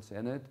molecules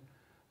in it,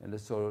 and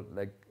it's sort of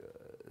like,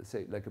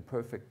 say, like a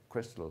perfect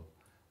crystal.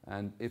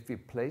 And if we're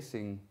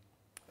placing,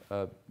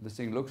 this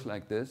thing looks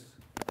like this.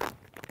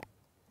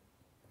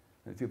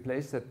 If you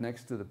place that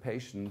next to the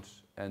patient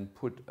and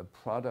put a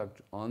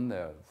product on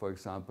there, for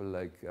example,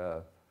 like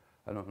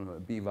I don't know, a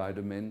B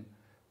vitamin,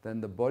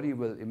 then the body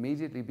will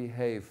immediately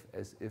behave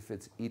as if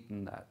it's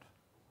eaten that.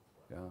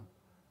 Yeah?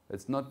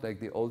 It's not like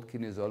the old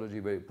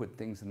kinesiology where you put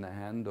things in the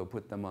hand or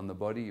put them on the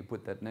body. You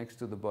put that next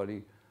to the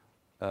body.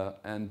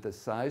 And the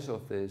size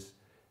of this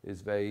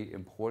is very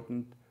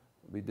important.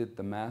 We did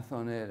the math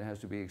on it. It has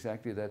to be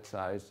exactly that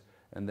size.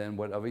 And then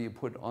whatever you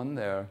put on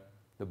there,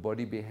 the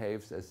body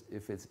behaves as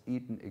if it's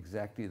eaten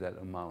exactly that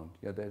amount.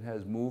 Yeah, that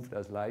has moved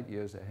us light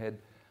years ahead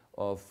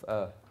of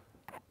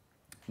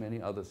many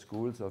other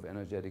schools of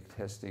energetic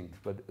testing.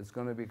 But it's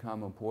going to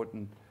become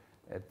important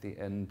at the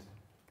end.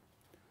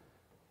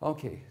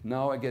 Okay,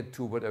 now I get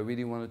to what I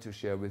really wanted to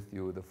share with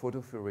you, the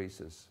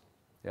photopheresis.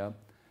 Yeah?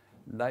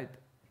 Light,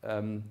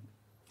 I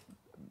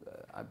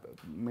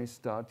may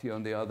start here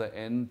on the other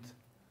end.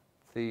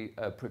 The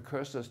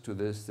precursors to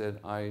this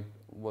that I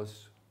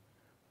was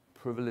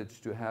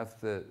privileged to have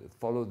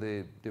follow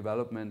the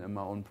development in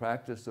my own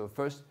practice. So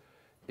first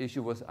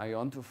issue was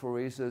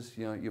iontophoresis.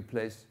 You know, you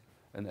place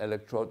an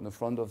electrode in the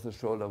front of the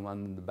shoulder,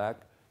 one in the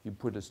back. You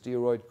put a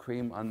steroid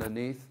cream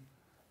underneath,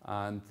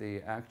 and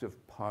the active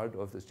part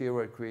of the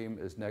steroid cream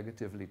is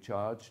negatively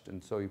charged,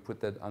 and so you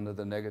put that under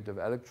the negative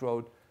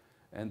electrode,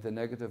 and the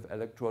negative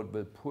electrode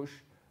will push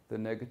the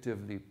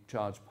negatively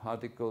charged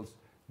particles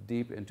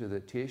deep into the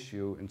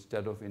tissue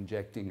instead of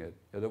injecting it.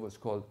 That was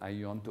called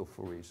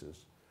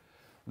iontophoresis.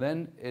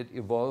 Then it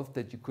evolved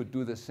that you could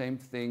do the same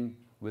thing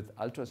with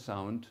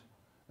ultrasound,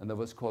 and that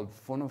was called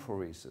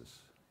phonophoresis.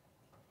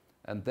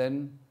 And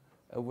then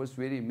it was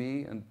really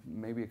me and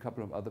maybe a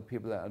couple of other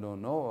people that I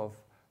don't know of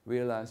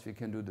realized we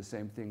can do the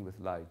same thing with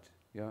light.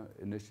 Yeah?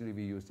 Initially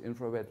we used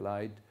infrared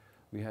light.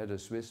 We had a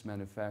Swiss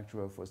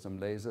manufacturer for some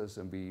lasers,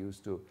 and we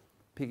used to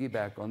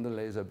piggyback on the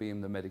laser beam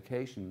the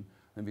medication,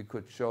 and we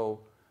could show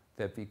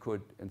that we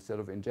could, instead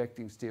of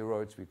injecting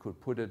steroids, we could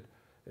put it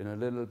in a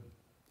little,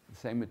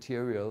 same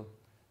material,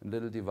 a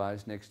little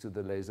device next to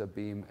the laser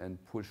beam and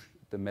push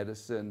the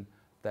medicine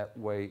that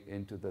way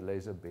into the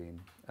laser beam.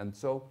 And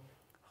so,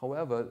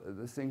 however,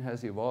 this thing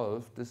has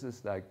evolved. This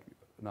is like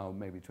now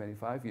maybe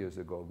 25 years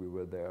ago we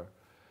were there.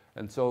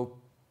 And so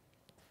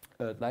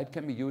light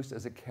can be used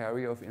as a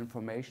carrier of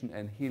information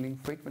and healing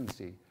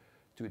frequency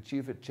to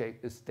achieve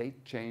a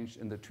state change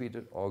in the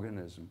treated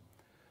organism.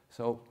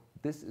 So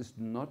this is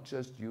not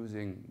just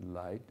using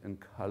light and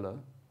color,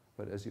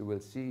 but as you will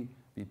see,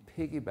 we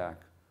piggyback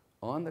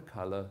on the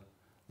color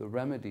the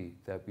remedy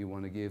that we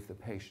want to give the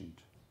patient.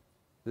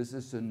 This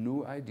is a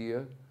new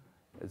idea.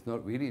 It's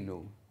not really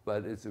new,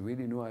 but it's a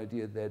really new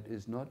idea that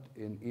is not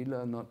in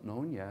ILA, not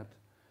known yet,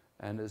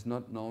 and is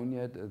not known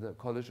yet. The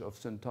College of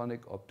Syntonic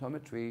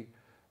Optometry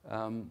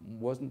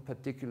wasn't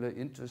particularly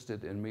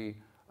interested in me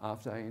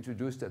after I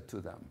introduced it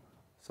to them.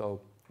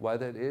 So why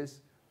that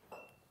is?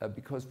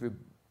 Because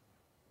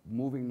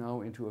moving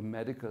now into a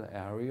medical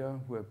area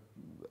where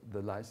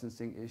the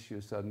licensing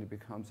issue suddenly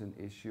becomes an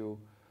issue.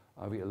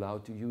 Are we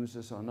allowed to use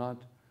this or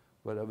not?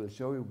 But I will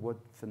show you what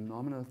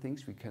phenomenal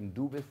things we can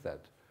do with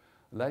that.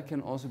 Light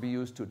can also be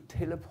used to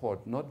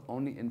teleport not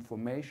only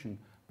information,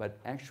 but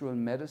actual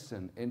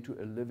medicine into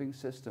a living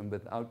system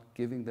without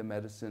giving the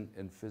medicine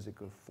in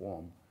physical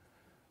form.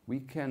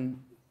 We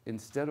can,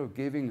 instead of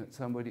giving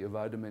somebody a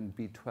vitamin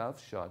B12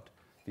 shot,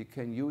 we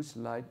can use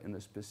light in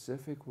a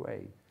specific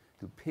way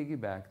to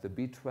piggyback the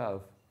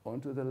B12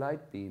 onto the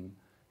light beam,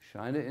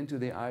 shine it into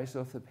the eyes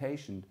of the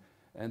patient,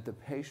 and the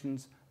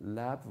patient's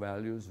lab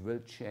values will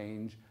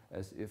change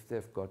as if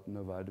they've gotten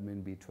a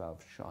vitamin B12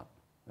 shot.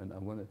 And I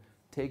want to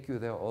take you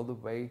there all the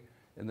way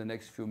in the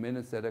next few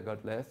minutes that I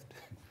got left.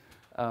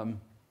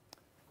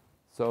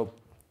 So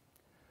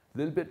a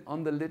little bit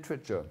on the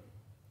literature,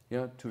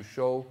 to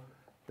show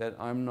that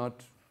I'm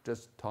not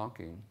just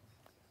talking.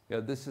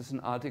 This is an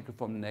article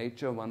from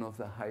Nature, one of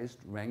the highest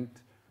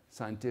ranked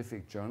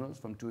scientific journals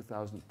from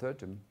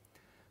 2013.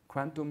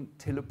 Quantum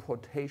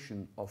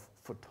teleportation of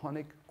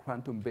photonic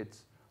quantum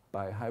bits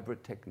by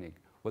hybrid technique.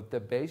 What they're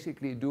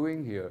basically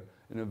doing here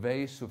in a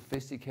very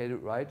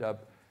sophisticated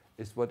write-up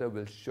is what I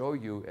will show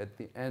you at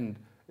the end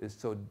is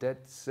so dead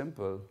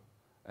simple.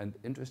 And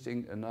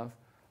interesting enough,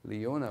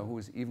 Leona, who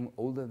is even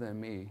older than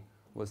me,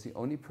 was the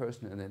only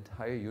person in the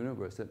entire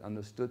universe that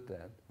understood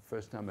that. The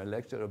first time I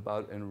lectured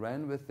about and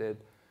ran with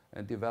it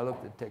and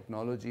developed a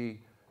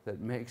technology that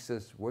makes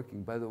this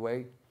working. By the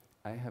way,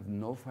 I have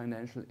no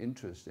financial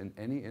interest in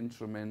any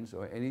instruments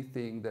or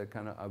anything that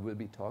I will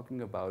be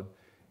talking about,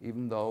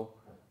 even though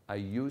I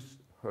use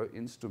her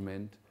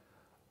instrument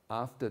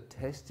after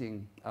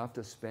testing,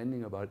 after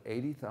spending about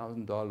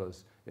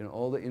 $80,000 in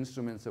all the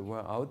instruments that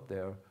were out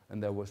there,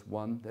 and there was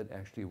one that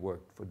actually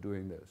worked for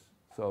doing this.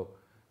 So,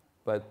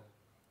 but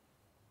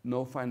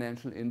no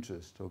financial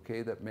interest,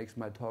 okay? That makes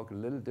my talk a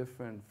little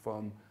different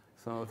from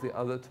some of the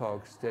other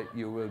talks that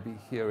you will be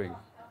hearing.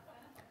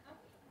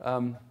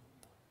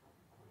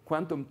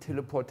 Quantum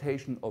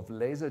teleportation of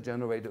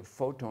laser-generated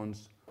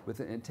photons with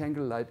an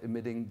entangled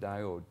light-emitting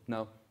diode.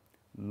 Now,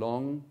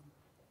 long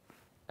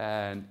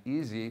and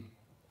easy,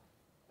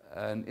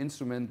 an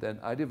instrument that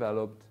I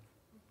developed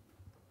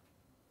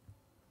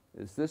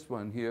is this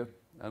one here.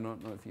 I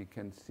don't know if you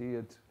can see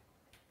it.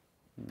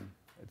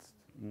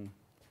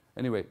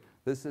 Anyway,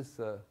 this is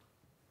a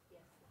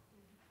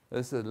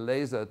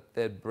laser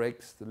that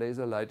breaks the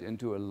laser light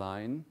into a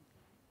line,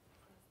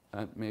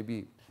 and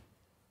maybe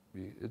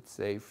it's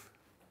safe.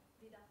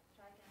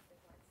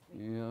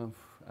 Yeah,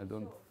 I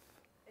don't.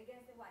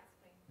 Against the white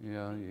screen.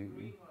 Yeah, Turn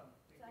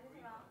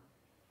it around.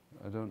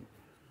 I don't.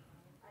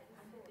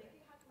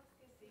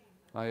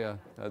 Oh yeah,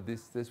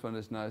 this one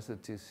is nicer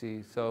to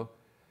see. So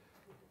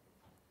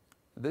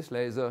this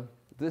laser,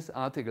 this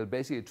article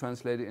basically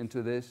translated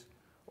into this.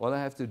 All I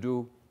have to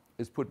do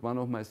is put one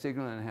of my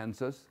signal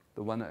enhancers,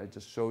 the one I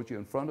just showed you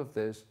in front of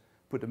this,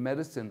 put a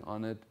medicine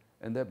on it,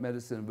 and that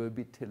medicine will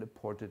be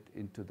teleported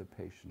into the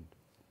patient.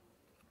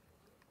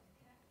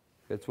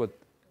 That's what.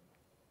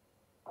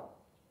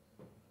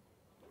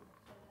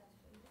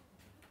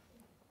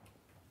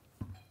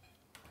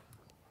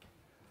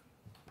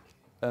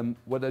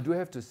 What I do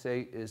have to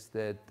say is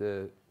that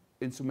the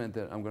instrument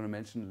that I'm going to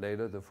mention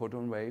later, the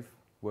photon wave,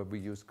 where we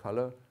use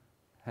color,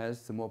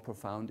 has the more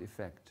profound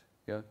effect.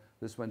 Yeah?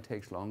 This one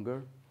takes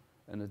longer,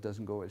 and it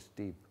doesn't go as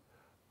deep.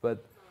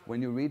 But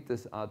when you read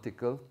this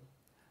article,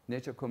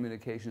 Nature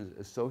Communications is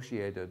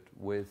associated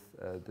with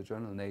the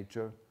journal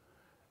Nature.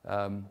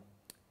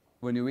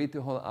 When you read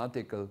the whole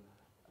article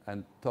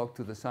and talk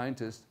to the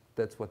scientists,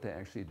 that's what they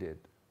actually did.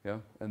 Yeah?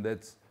 And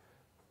that's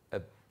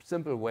a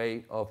simple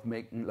way of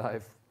making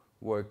life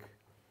work.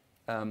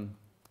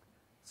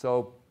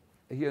 So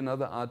here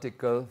another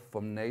article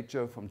from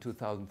Nature from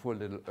 2004, a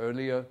little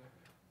earlier.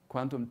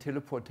 Quantum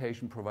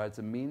teleportation provides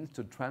a means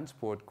to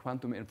transport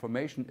quantum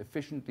information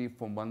efficiently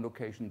from one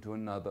location to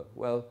another.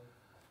 Well,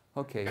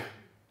 okay,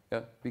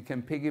 we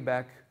can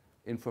piggyback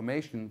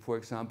information, for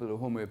example, a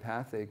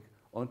homeopathic,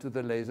 onto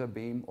the laser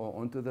beam or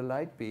onto the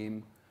light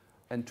beam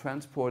and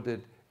transport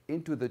it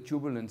into the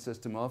tubular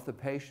system of the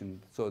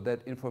patient so that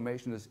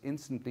information is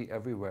instantly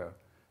everywhere.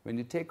 When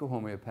you take a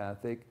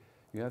homeopathic,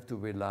 you have to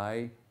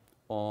rely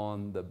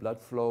on the blood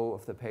flow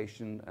of the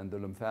patient and the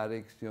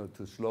lymphatics,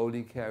 to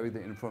slowly carry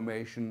the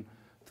information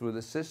through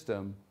the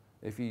system.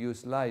 If you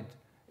use light,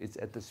 it's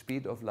at the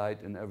speed of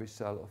light in every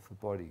cell of the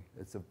body.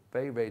 It's a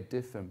very, very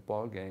different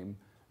ball game.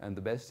 And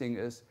the best thing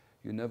is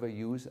you never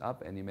use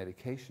up any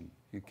medication.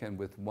 You can,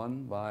 with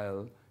one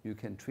vial, you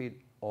can treat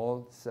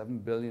all 7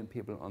 billion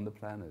people on the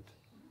planet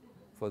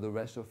for the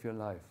rest of your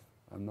life.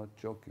 I'm not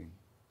joking.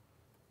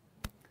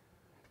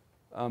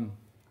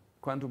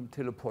 Quantum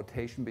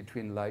teleportation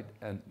between light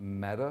and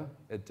matter,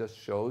 it just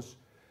shows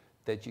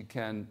that you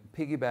can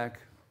piggyback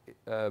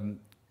a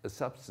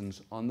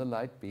substance on the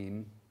light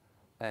beam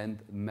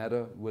and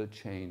matter will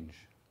change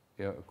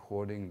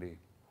accordingly.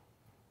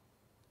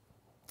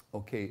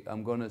 Okay,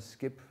 I'm going to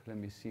skip. Let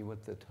me see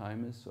what the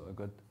time is. So I've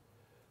got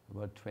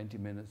about 20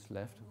 minutes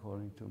left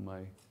according to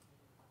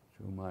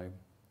my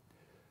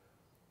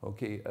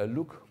Okay,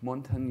 Luc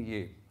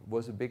Montagnier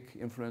was a big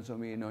influence on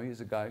me. You know, he's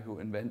a guy who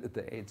invented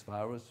the AIDS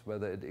virus,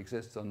 whether it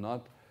exists or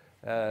not.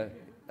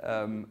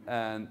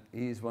 And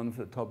he's one of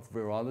the top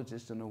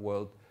virologists in the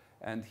world.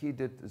 And he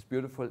did this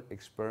beautiful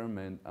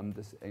experiment. I'm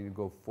just going to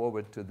go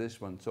forward to this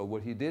one. So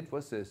what he did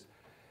was this.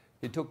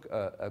 He took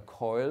a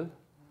coil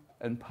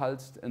and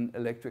pulsed an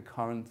electric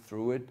current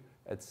through it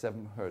at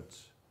 7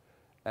 hertz.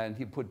 And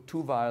he put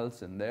 2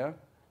 vials in there.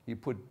 He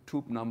put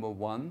tube number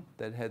 1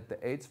 that had the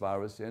AIDS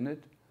virus in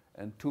it,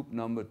 and tube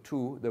number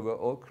 2, they were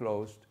all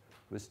closed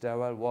with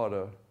sterile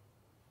water,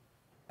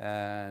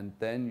 and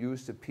then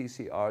used the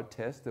PCR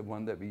test, the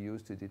one that we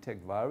use to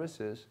detect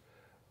viruses,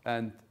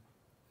 and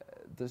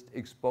just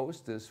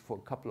exposed this for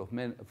a couple of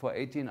minutes, for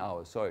 18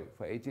 hours, sorry,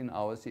 for 18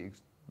 hours he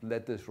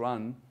let this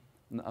run,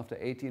 and after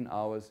 18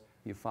 hours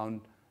he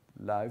found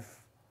live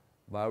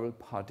viral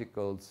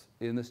particles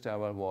in the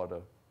sterile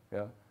water,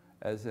 yeah,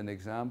 as an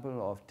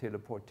example of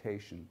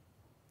teleportation.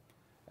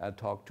 I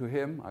talked to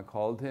him, I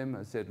called him,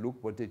 I said, "Look,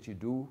 what did you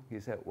do?" He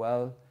said,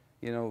 "Well,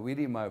 you know,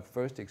 really my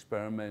first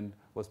experiment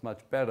was much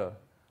better,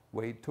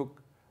 where he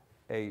took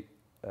a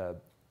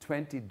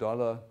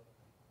 $20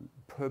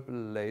 purple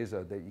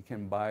laser that you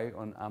can buy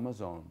on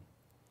Amazon.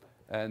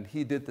 And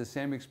he did the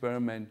same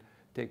experiment,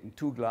 taking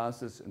 2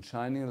 glasses and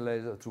shining the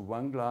laser through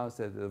one glass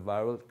that had a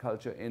viral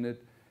culture in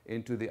it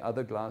into the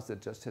other glass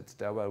that just had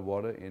sterile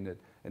water in it.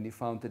 And he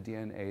found the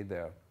DNA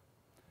there.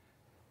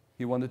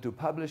 He wanted to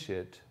publish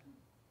it,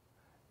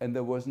 and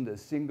there wasn't a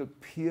single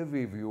peer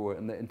reviewer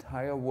in the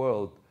entire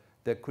world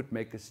that could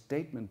make a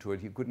statement to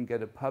it. He couldn't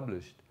get it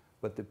published.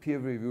 But the peer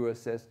reviewer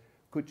says,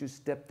 "Could you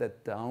step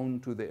that down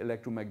to the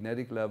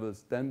electromagnetic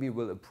levels? Then we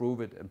will approve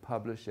it and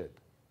publish it."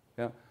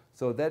 Yeah?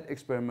 So that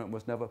experiment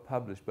was never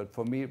published. But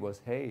for me, it was,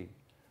 hey,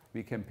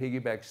 we can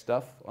piggyback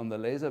stuff on the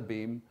laser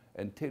beam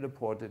and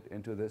teleport it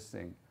into this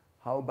thing.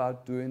 How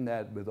about doing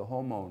that with a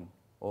hormone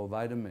or a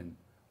vitamin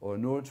or a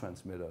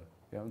neurotransmitter?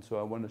 Yeah? And so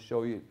I want to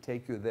show you,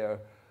 take you there,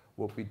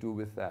 what we do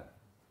with that.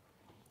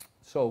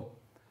 So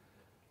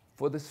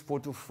for this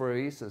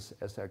photopheresis,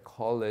 as I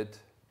call it,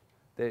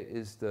 there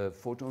is the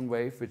photon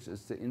wave, which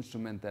is the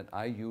instrument that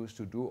I use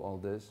to do all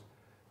this.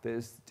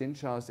 There's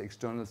Dinsha's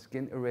external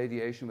skin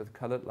irradiation with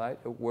colored light.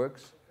 It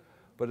works,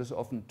 but it's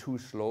often too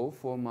slow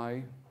for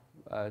my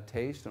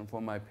taste and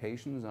for my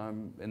patients.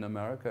 I'm in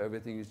America,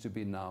 everything needs to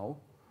be now.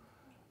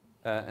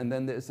 And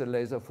then there's the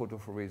laser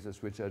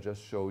photopheresis, which I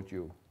just showed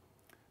you.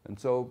 And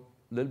so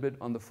a little bit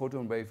on the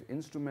photon wave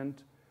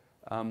instrument.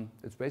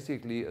 It's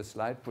basically a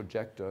slide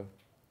projector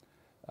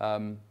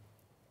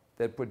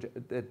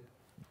that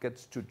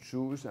gets to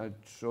choose. I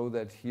show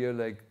that here,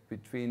 like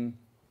between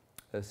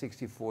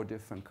 64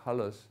 different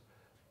colors.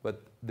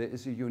 But there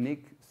is a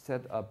unique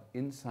setup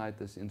inside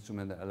this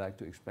instrument that I like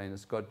to explain.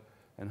 It's got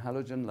an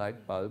halogen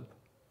light bulb,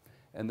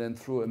 and then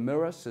through a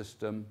mirror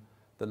system,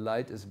 the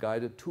light is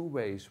guided 2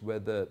 ways, where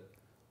the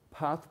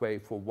pathway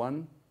for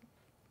one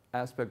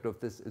aspect of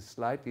this is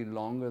slightly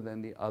longer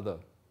than the other.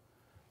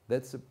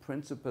 That's the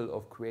principle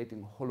of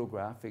creating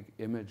holographic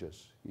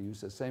images. You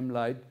use the same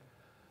light,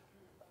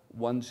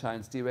 one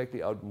shines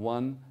directly out,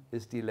 one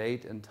is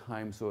delayed in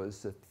time, so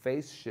it's the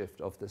phase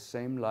shift of the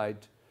same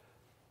light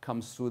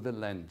comes through the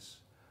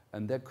lens.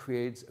 And that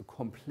creates a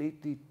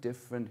completely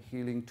different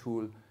healing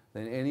tool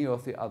than any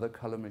of the other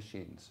color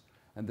machines.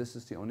 And this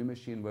is the only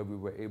machine where we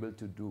were able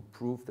to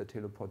prove the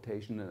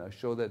teleportation, and I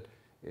show that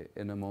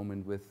in a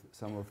moment with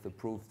some of the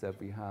proofs that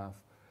we have.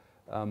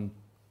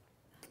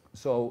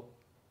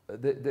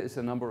 There is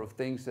a number of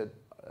things that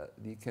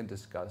you can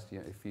discuss. You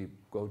know, if you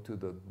go to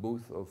the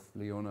booth of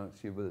Leona,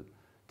 she will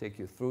take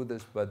you through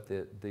this, but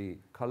the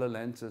color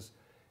lenses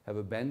have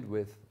a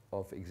bandwidth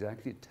of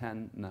exactly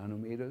 10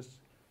 nanometers.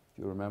 If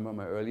you remember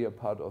my earlier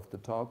part of the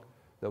talk,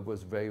 that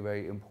was very,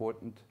 very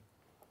important.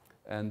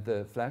 And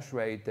the flash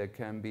rate that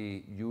can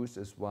be used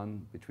is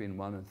between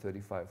 1 and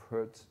 35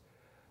 hertz.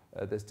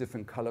 There's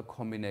different color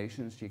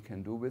combinations you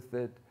can do with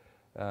it.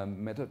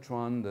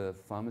 Metatron, the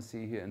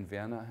pharmacy here in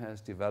Vienna,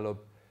 has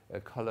developed a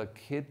color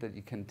kit that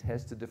you can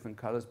test the different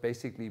colors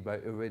basically by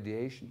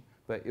irradiation,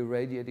 by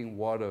irradiating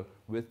water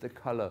with the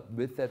color,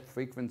 with that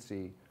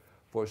frequency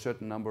for a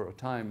certain number of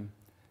time.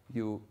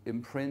 You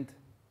imprint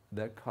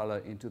that color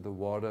into the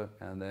water,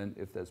 and then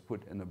if that's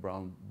put in a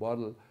brown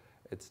bottle,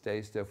 it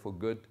stays there for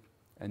good.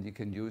 And you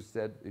can use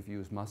that if you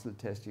use muscle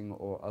testing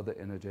or other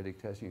energetic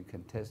testing. You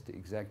can test the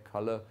exact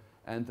color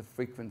and the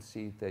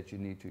frequency that you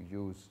need to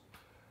use.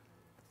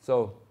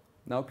 So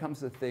now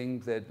comes the thing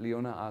that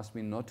Leona asked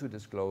me not to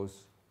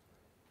disclose.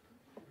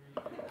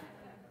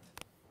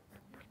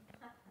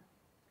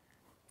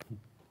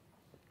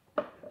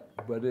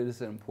 But it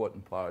is an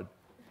important part.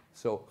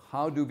 So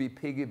how do we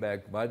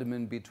piggyback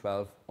vitamin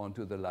B12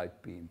 onto the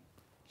light beam?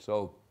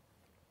 So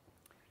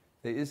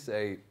there is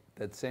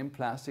that same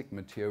plastic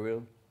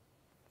material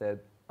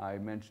that I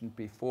mentioned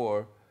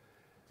before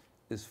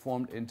is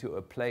formed into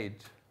a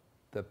plate.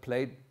 The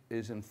plate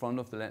is in front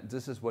of the lens.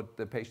 This is what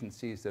the patient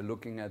sees. They're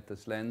looking at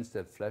this lens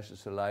that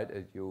flashes a light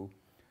at you.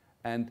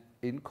 And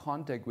in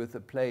contact with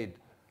the plate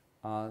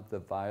are the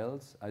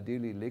vials,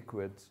 ideally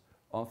liquids,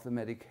 of the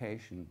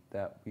medication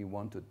that we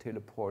want to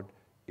teleport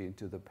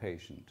into the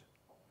patient.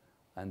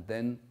 And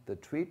then the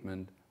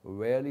treatment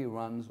rarely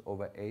runs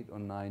over 8 or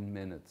 9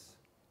 minutes.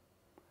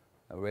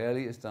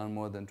 Rarely is done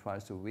more than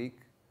twice a week,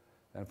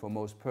 and for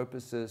most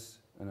purposes,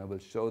 and I will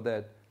show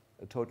that,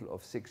 a total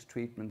of 6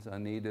 treatments are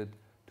needed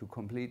to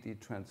completely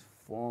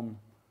transform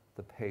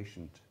the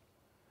patient.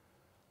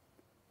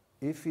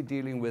 If you're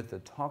dealing with a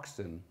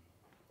toxin,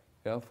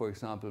 for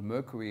example,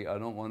 mercury, I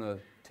don't want to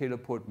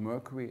teleport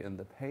mercury in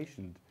the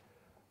patient.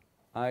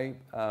 I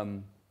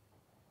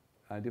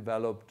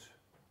developed,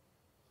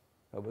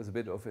 that was a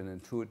bit of an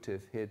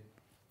intuitive hit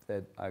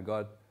that I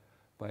got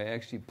by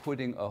actually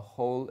putting a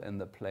hole in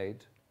the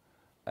plate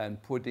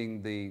and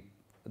putting the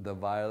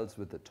vials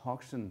with the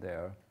toxin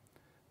there.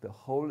 The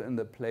hole in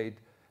the plate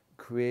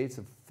creates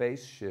a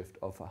phase shift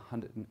of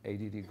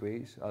 180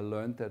 degrees. I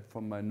learned that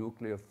from my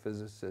nuclear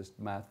physicist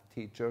math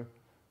teacher.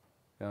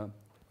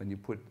 When you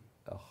put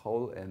a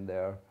hole in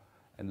there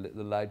and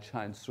the light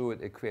shines through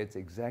it, it creates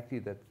exactly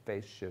that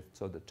phase shift.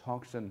 So the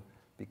toxin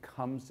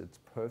becomes its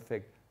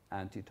perfect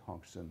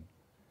antitoxin.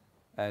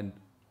 And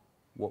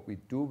what we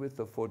do with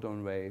the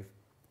photon wave,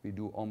 we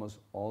do almost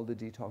all the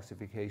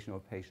detoxification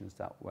of patients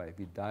that way.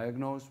 We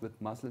diagnose with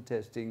muscle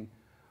testing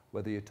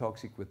whether you're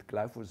toxic with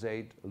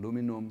glyphosate,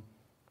 aluminum,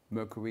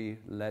 mercury,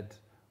 lead,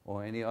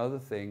 or any other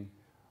thing.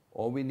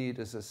 All we need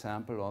is a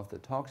sample of the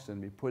toxin.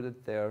 We put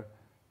it there.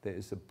 There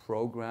is a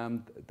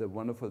program. The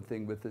wonderful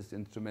thing with this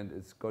instrument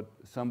is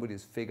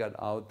somebody's figured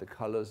out the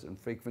colors and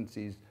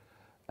frequencies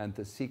and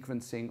the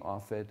sequencing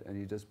of it, and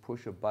you just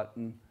push a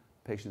button.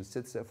 Patient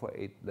sits there for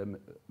 8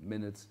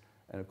 minutes,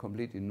 and it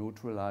completely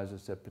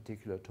neutralizes that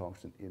particular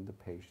toxin in the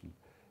patient.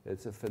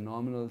 It's a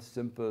phenomenal,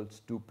 simple,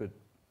 stupid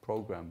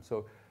program.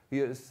 So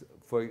here is,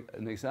 for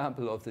an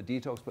example of the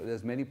detox, but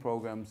there's many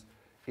programs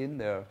in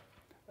there.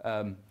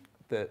 The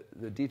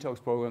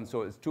detox program,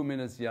 so it's 2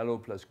 minutes yellow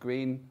plus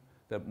green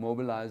that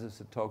mobilizes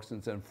the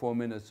toxins, and 4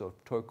 minutes of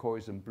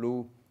turquoise and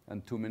blue,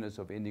 and 2 minutes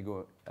of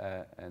indigo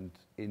and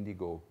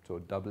indigo, so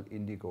double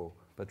indigo.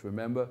 But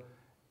remember,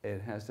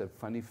 it has a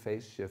funny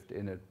phase shift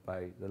in it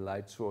by the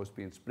light source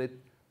being split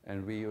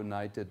and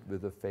reunited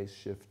with a phase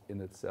shift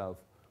in itself.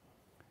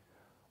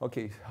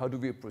 Okay, how do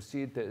we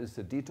proceed? There is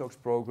a detox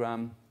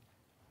program.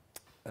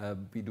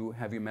 We do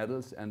heavy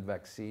metals and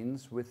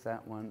vaccines with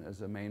that one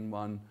as a main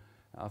one.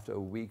 After a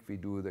week, we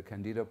do the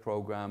Candida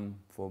program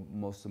for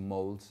most of the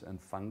molds and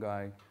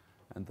fungi.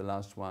 And the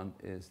last one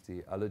is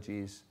the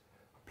allergies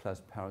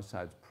plus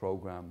parasites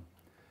program.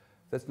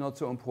 That's not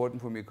so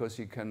important for me because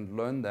you can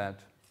learn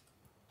that.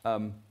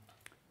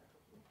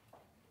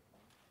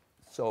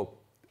 So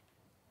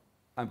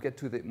I get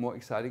to the more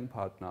exciting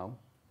part now.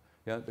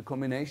 The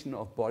combination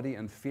of body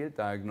and field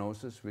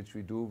diagnosis, which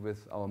we do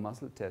with our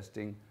muscle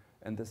testing,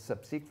 and the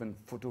subsequent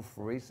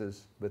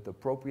photopheresis with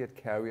appropriate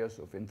carriers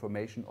of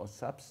information or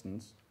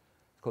substance,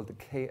 it's called the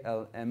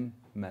KLM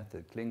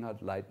method,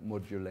 Klinghardt light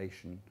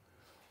modulation,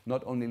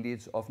 not only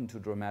leads often to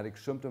dramatic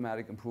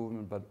symptomatic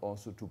improvement, but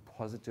also to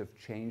positive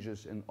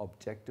changes in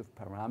objective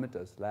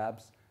parameters,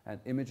 labs and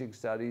imaging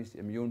studies,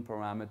 immune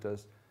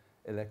parameters,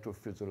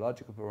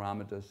 electrophysiological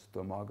parameters,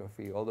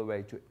 thermography, all the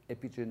way to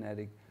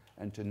epigenetic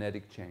and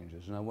genetic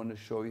changes. And I want to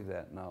show you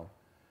that now.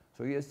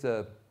 So here's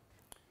a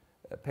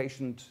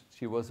patient.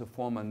 She was a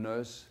former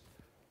nurse,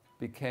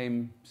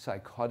 became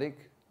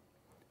psychotic.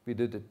 We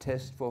did a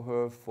test for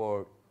her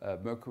for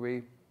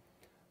mercury,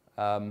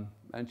 and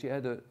she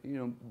had a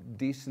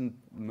decent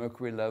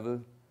mercury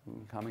level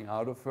coming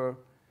out of her.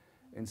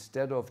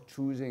 Instead of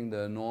choosing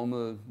the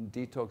normal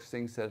detox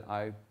things that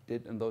I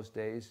did in those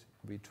days,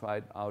 we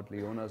tried out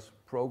Leona's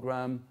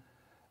program.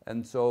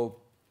 And so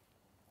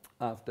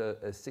after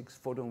 6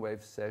 photon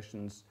wave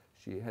sessions,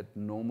 she had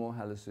no more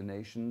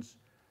hallucinations.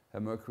 Her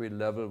mercury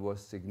level was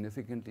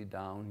significantly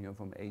down,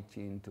 from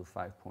 18 to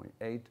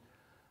 5.8.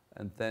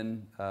 And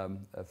then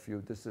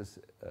this is,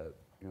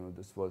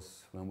 this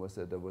was, when was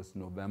it? That was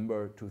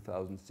November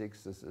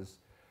 2006. This is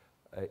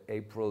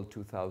April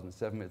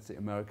 2007. It's the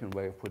American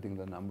way of putting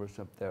the numbers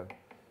up there.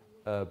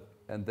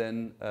 And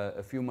then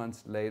a few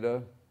months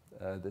later,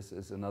 this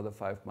is another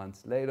 5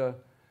 months later,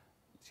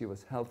 she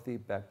was healthy,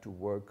 back to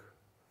work,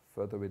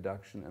 further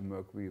reduction in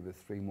mercury with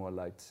 3 more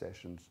light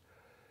sessions.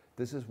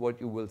 This is what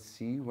you will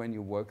see when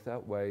you work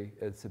that way.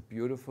 It's a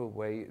beautiful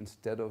way,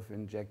 instead of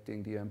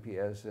injecting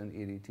DMPS and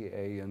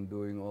EDTA and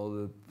doing all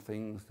the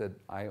things that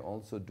I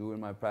also do in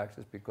my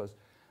practice, because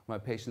my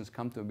patients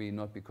come to me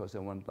not because they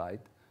want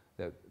light.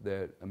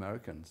 They're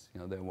Americans,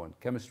 they want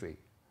chemistry,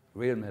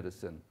 real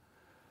medicine.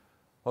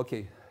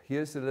 Okay,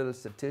 here's a little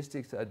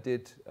statistics I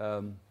did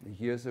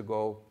years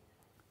ago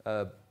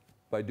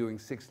by doing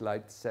 6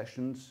 light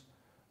sessions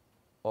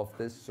of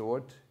this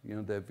sort,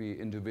 that we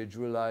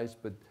individualized,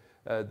 but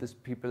this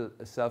people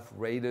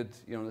self-rated,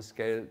 on a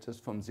scale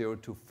just from 0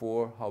 to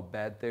 4, how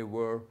bad they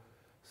were.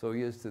 So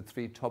here's the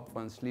 3 top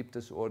ones: sleep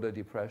disorder,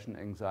 depression,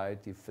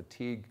 anxiety,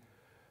 fatigue.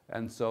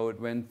 And so it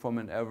went from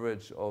an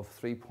average of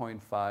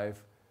 3.5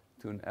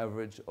 to an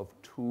average of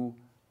 2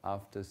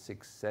 after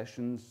 6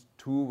 sessions.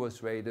 2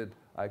 was rated,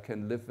 I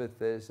can live with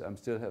this, I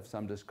still have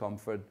some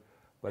discomfort,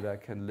 but I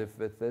can live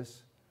with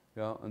this.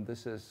 And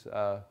this is,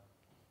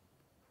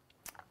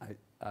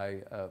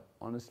 I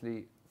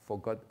honestly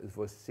forgot it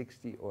was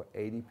 60 or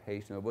 80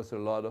 patients. It was a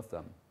lot of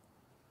them.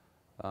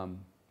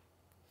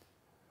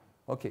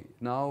 Okay,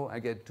 now I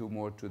get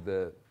more to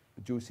the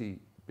juicy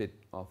bit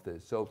of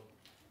this. So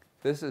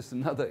this is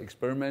another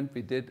experiment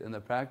we did in the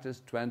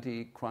practice,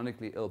 20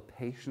 chronically ill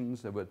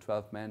patients. There were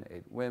 12 men,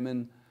 8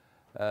 women.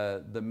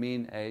 The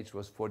mean age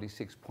was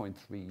 46.3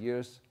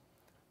 years.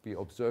 We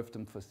observed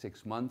them for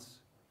 6 months,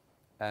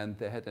 and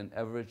they had an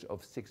average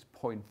of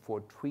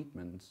 6.4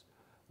 treatments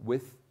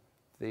with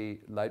the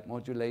light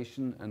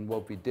modulation. And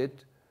what we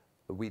did,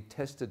 we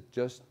tested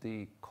just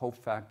the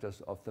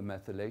cofactors of the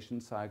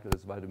methylation cycle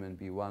as vitamin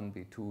B1,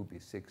 B2,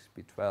 B6,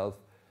 B12,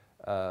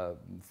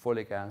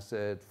 folic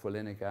acid,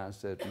 folinic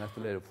acid,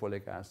 methylated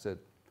folic acid,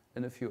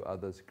 and a few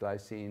others,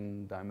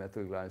 glycine,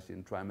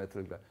 dimethylglycine,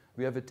 trimethylglycine.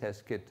 We have a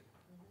test kit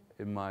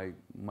in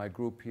my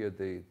group here,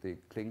 the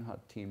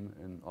Klinghardt team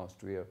in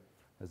Austria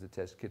has a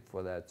test kit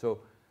for that.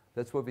 So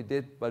that's what we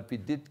did, but we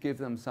did give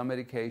them some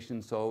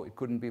medication, so it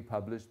couldn't be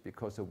published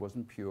because it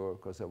wasn't pure,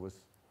 because I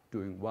was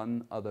doing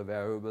one other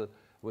variable,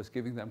 was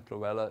giving them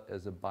chlorella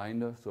as a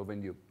binder, so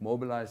when you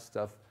mobilize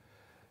stuff,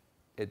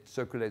 it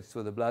circulates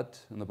through the blood,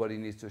 and the body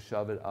needs to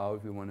shove it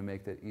out. We want to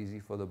make that easy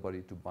for the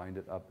body to bind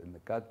it up in the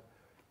gut.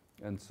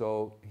 And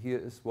so here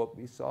is what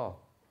we saw.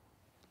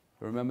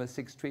 Remember,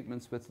 6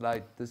 treatments with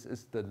light. This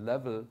is the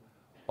level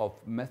of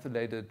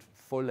methylated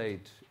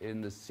folate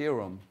in the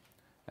serum.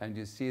 And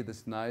you see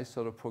this nice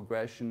sort of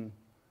progression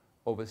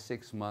over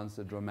 6 months,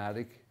 a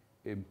dramatic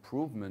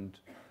improvement.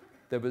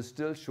 They were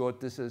still short.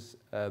 This is,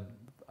 I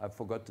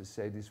forgot to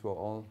say, these were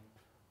all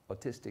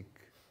autistic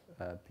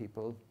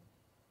people,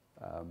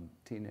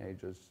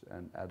 teenagers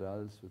and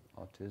adults with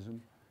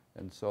autism.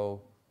 And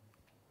so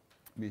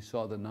we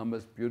saw the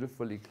numbers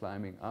beautifully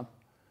climbing up.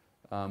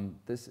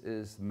 This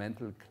is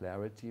mental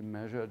clarity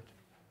measured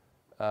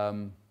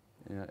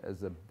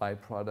as a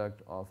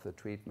byproduct of the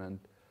treatment.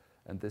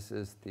 And this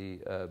is the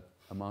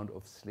amount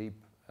of sleep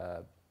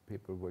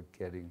people were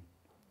getting.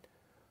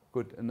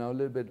 Good, and now a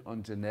little bit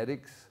on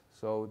genetics.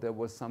 So there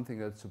was something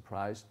that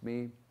surprised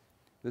me.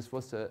 This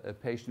was a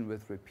patient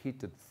with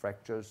repeated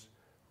fractures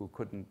who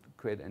couldn't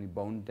create any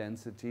bone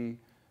density.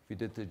 We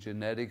did the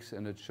genetics,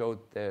 and it showed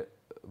the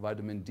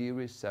vitamin D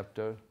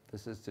receptor.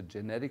 This is the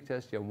genetic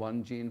test. You have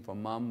one gene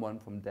from mom, one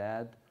from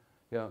dad.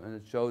 And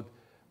it showed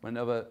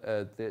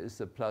whenever there is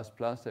a plus,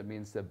 that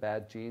means they're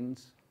bad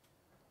genes.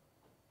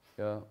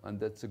 And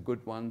that's the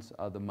good ones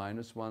are the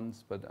minus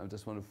ones, but I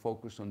just want to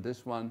focus on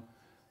this one.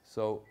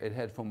 So it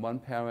had from one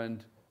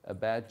parent a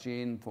bad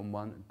gene, from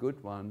one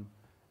good one,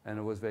 and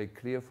it was very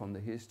clear from the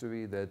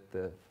history that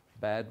the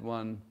bad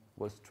one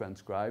was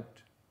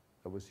transcribed,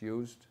 it was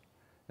used.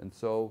 And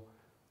so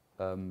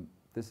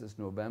this is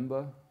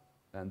November,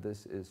 and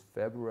this is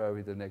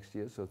February the next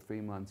year, so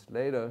 3 months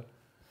later,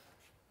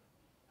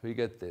 we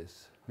get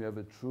this. We have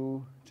a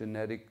true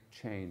genetic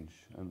change,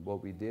 and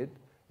what we did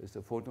is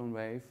the photon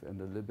wave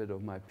and a little bit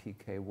of my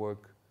PK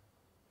work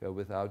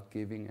without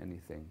giving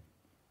anything.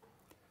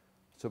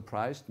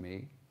 Surprised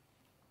me.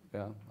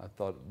 I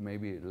thought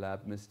maybe a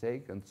lab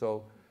mistake, and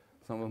so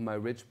some of my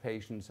rich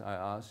patients I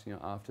asked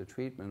after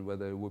treatment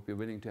whether they would be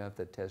willing to have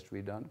that test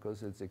redone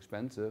because it's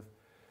expensive.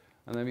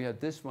 And then we had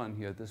this one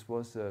here. This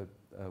was a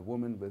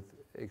woman with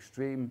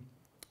extreme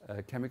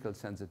chemical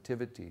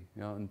sensitivity.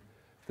 And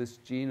this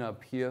gene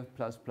up here,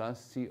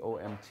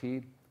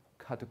 COMT,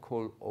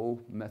 catechol O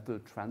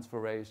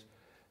methyltransferase,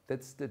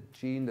 that's the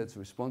gene that's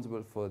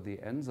responsible for the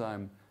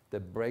enzyme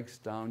that breaks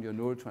down your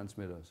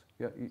neurotransmitters.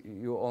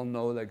 You all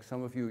know, like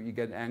some of you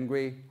get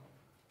angry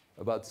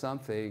about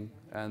something,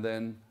 and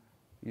then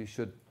your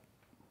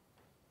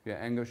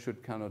anger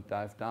should kind of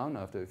dive down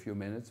after a few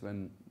minutes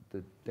when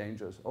the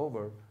danger is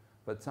over.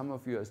 But some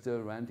of you are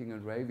still ranting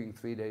and raving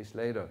 3 days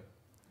later.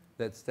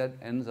 That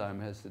enzyme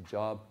has the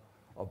job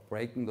of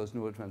breaking those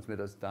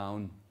neurotransmitters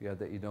down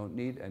that you don't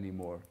need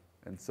anymore.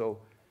 And so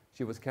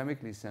she was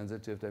chemically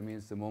sensitive. That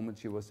means the moment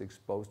she was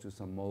exposed to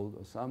some mold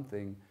or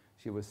something,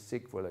 she was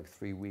sick for like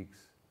 3 weeks.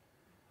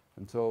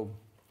 And so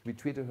we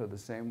treated her the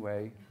same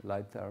way,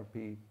 light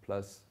therapy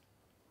plus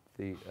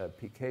the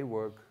PK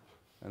work,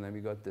 and then we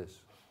got this.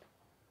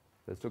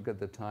 Let's look at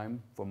the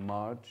time from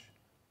March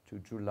to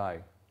July.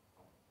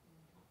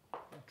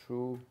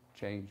 True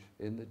change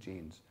in the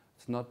genes.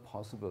 It's not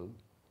possible.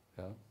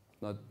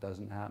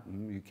 Doesn't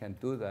happen. You can't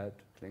do that,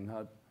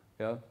 Klinghardt.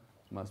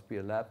 Must be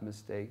a lab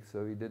mistake.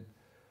 So we did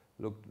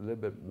look a little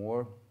bit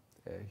more.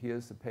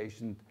 Here's a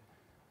patient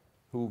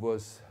who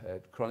was a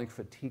chronic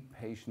fatigue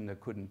patient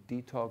that couldn't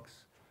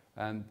detox.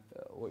 And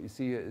what you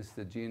see here is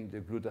the gene,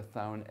 the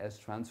glutathione S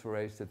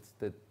transferase. It's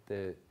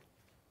the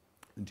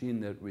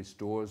gene that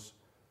restores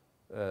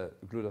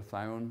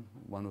glutathione,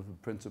 one of the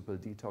principal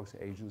detox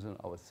agents in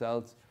our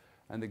cells.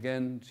 And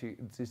again,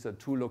 these are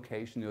 2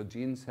 locations. Your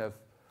genes have,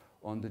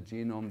 on the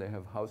genome, they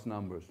have house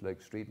numbers, like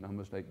street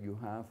numbers like you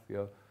have.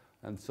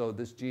 And so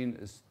this gene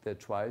is there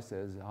twice.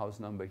 There's a house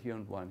number here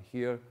and one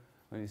here.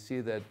 And you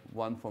see that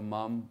one from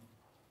mom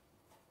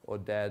or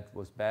dad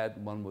was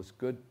bad, one was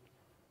good.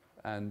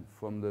 And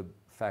from the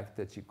fact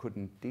that she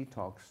couldn't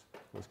detox, it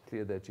was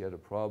clear that she had a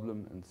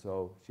problem, and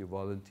so she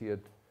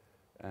volunteered.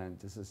 And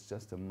this is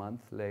just a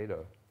month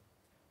later.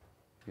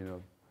 You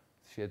know,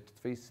 she had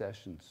 3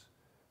 sessions.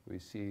 We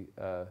see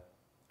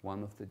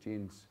one of the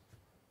genes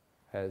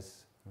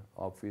has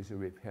obviously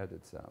repaired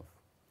itself.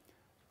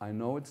 I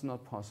know it's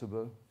not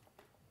possible,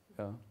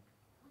 yeah,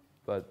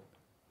 but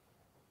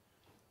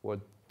what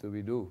do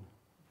we do?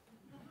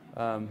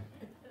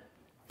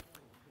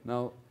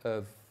 Now,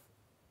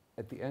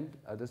 at the end,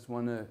 I just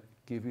want to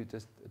give you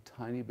just a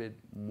tiny bit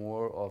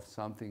more of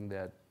something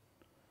that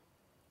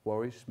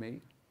worries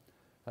me.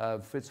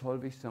 Fritz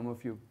Hollweg, some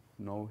of you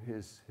know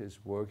his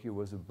work. He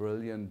was a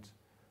brilliant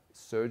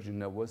surgeon.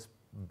 That was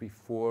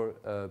before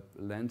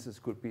lenses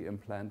could be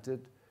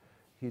implanted.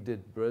 He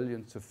did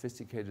brilliant,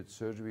 sophisticated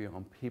surgery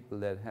on people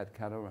that had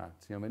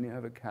cataracts. You know, when you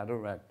have a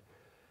cataract,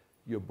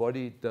 your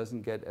body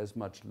doesn't get as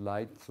much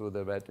light through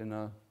the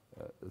retina,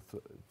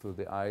 through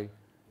the eye,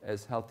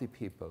 as healthy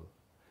people.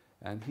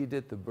 And he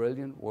did the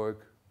brilliant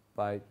work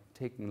by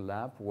taking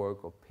lab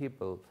work of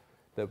people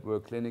that were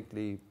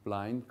clinically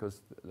blind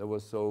because they were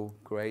so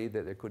gray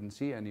that they couldn't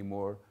see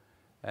anymore,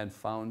 and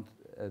found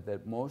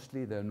that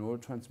mostly their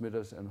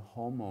neurotransmitters and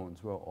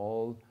hormones were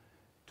all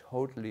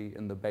totally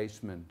in the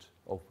basement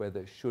of where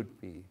they should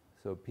be.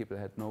 So people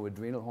had no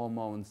adrenal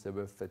hormones, they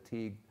were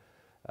fatigued,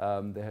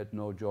 they had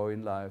no joy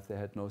in life, they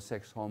had no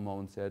sex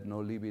hormones, they had no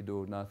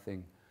libido,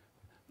 nothing.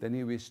 Then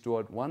he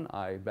restored one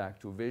eye back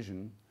to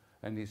vision,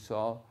 and he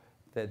saw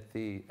that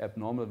the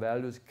abnormal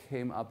values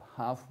came up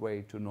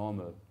halfway to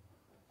normal.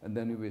 And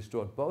then he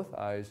restored both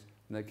eyes,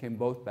 and they came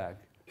both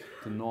back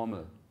to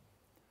normal.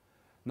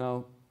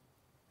 Now,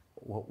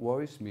 what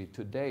worries me,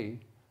 today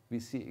we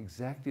see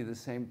exactly the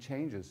same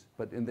changes,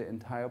 but in the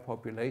entire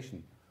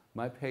population.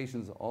 My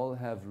patients all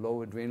have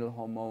low adrenal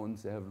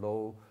hormones, they have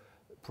low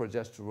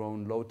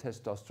progesterone, low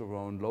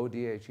testosterone, low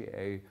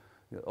DHEA,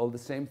 all the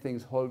same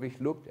things Hollweg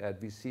looked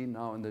at, we see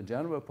now in the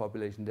general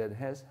population that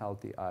has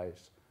healthy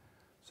eyes.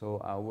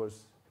 So I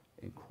was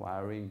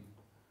inquiring,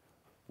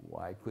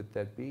 why could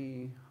that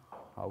be?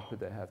 How could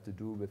that have to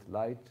do with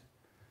light?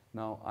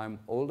 Now, I'm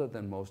older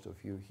than most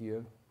of you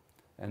here,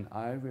 and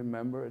I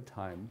remember a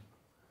time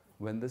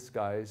when the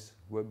skies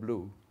were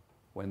blue,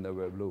 when they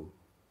were blue,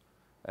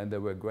 and they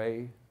were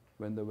gray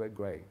when they were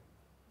gray.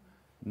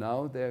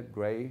 Now they're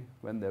gray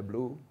when they're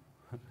blue,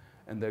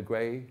 and they're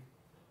gray,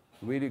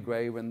 really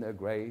gray when they're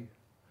gray,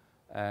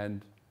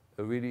 and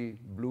a really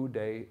blue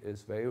day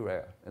is very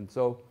rare. And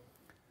so,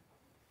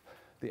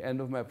 the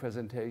end of my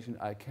presentation,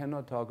 I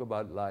cannot talk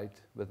about light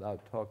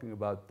without talking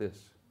about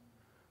this.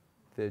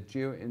 The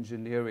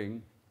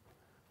geoengineering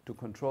to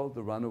control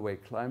the runaway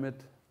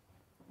climate.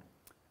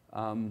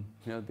 You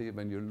know,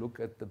 when you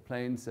look at the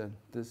plains and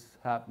this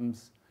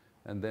happens,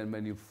 and then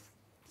when you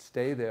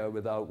stay there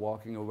without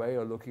walking away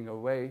or looking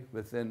away,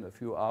 within a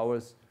few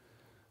hours,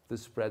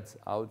 this spreads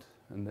out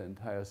and the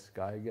entire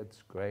sky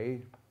gets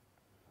gray.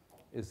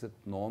 Is it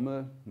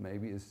normal?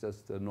 Maybe it's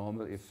just a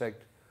normal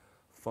effect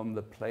from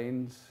the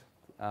plains.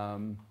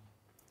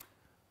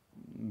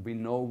 We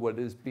know what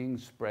is being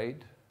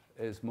sprayed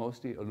is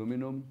mostly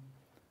aluminum,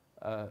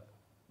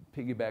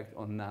 piggybacked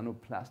on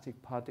nanoplastic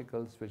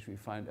particles, which we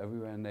find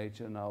everywhere in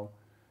nature now,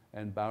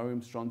 and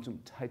barium, strontium,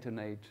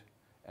 titanate,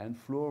 and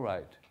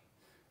fluoride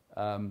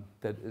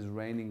that is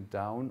raining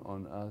down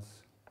on us.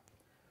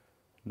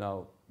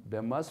 Now,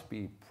 there must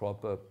be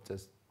proper,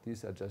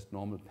 these are just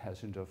normal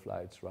passenger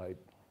flights, right?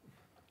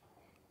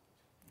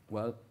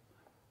 Well,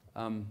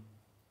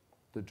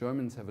 the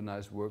Germans have a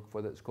nice word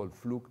for that, it's called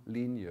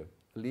Fluglinie.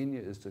 Linie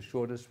is the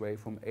shortest way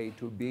from A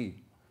to B.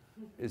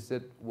 Is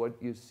that what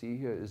you see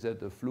here? Is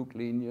that the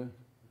Fluglinie?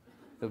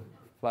 The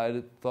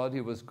pilot thought he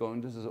was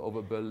going, this is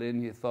over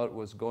Berlin, he thought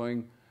was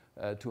going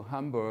to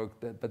Hamburg,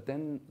 but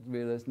then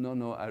realized,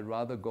 no, I'd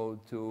rather go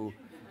to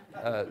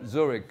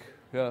Zurich.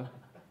 Yeah?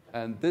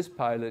 And this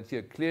pilot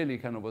here clearly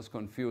kind of was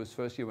confused.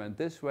 First he went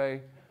this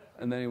way,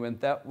 and then he went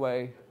that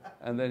way,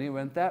 and then he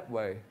went that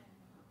way.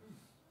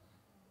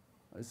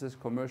 Is this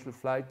commercial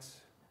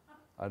flights?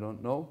 I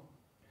don't know.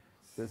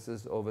 This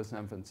is over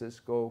San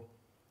Francisco.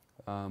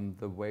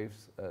 The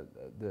waves,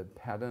 the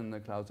pattern in the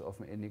clouds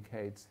often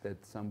indicates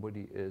that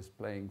somebody is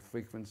playing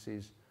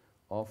frequencies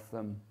of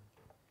them.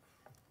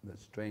 The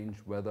strange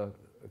weather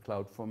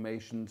cloud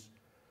formations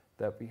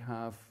that we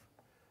have.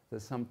 The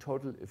sum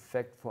total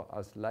effect for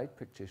us light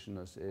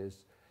practitioners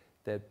is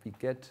that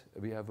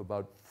we have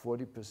about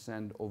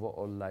 40%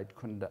 overall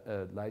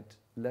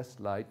less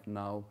light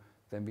now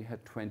than we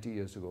had 20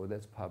 years ago.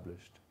 That's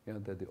published. You know,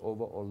 that the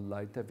overall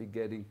light that we're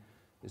getting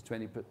is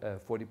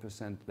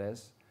 40%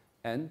 less,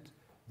 and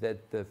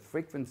that the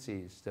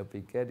frequencies that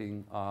we're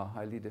getting are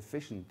highly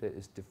deficient. There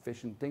is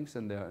deficient things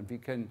in there, and we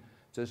can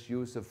just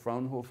use the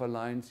Fraunhofer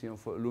lines, you know,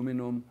 for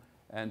aluminum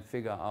and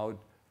figure out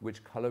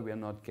which color we are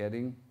not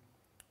getting.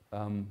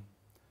 And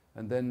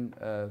then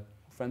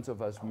friends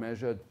of us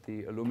measured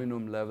the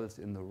aluminum levels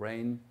in the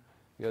rain.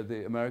 You know,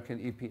 the American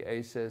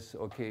EPA says,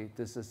 okay,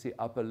 this is the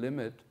upper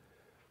limit,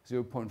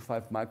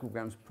 0.5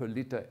 micrograms per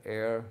liter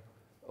air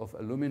of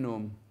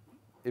aluminum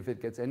if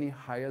it gets any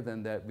higher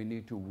than that, we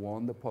need to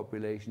warn the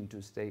population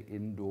to stay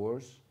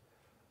indoors.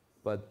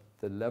 But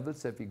the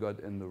levels that we got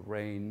in the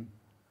rain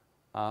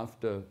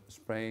after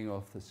spraying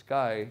off the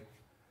sky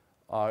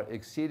are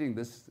exceeding.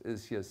 This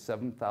is here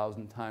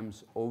 7,000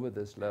 times over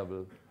this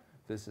level.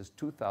 This is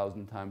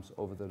 2,000 times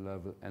over the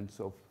level, and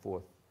so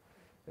forth.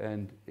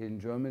 And in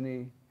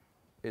Germany,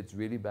 it's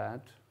really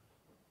bad.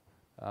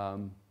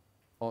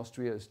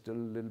 Austria is still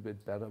a little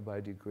bit better by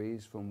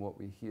degrees from what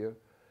we hear.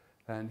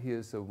 And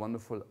here's a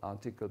wonderful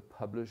article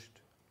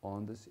published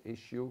on this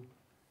issue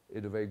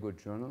in a very good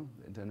journal,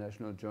 the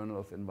International Journal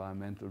of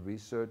Environmental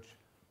Research.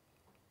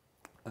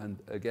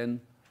 And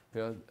again,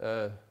 here,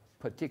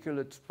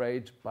 particulate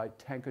sprayed by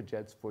tanker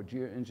jets for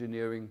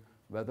geoengineering,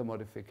 weather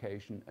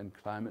modification, and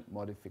climate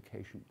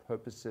modification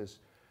purposes.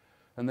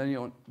 And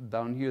then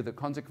down here, the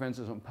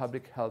consequences on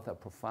public health are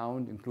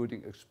profound,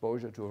 including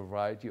exposure to a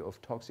variety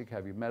of toxic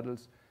heavy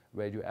metals,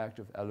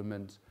 radioactive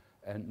elements,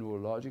 and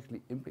neurologically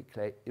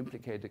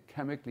implicated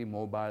chemically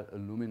mobile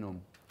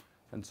aluminum.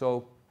 And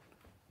so,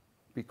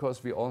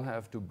 because we all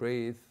have to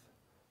breathe,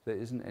 there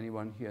isn't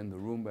anyone here in the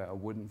room where I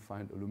wouldn't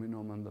find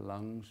aluminum on the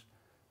lungs.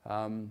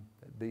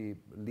 The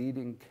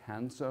leading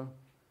cancer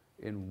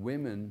in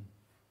women,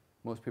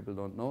 most people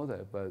don't know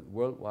that, but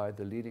worldwide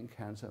the leading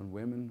cancer in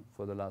women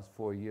for the last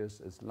 4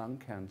 years is lung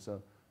cancer,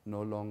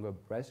 no longer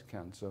breast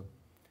cancer.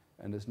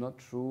 And it's not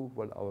true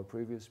what our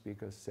previous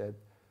speaker said,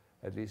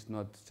 at least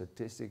not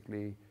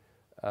statistically,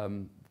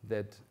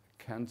 that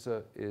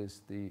cancer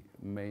is the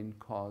main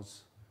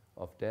cause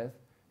of death.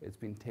 It's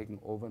been taken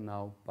over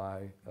now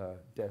by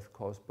death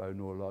caused by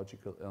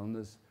neurological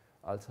illness,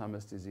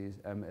 Alzheimer's disease,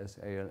 MS,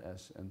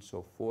 ALS, and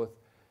so forth.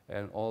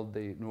 And all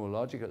the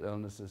neurological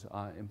illnesses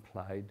are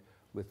implied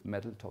with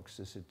metal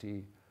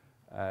toxicity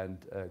and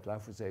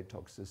glyphosate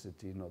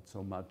toxicity, not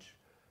so much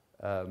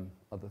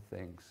other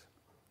things.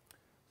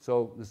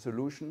 So the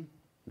solution,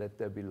 let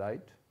there be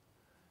light.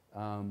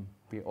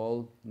 We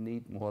all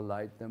need more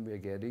light than we're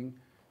getting.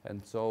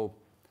 And so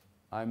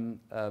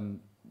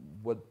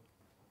what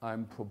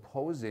I'm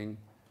proposing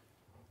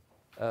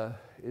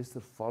is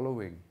the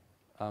following.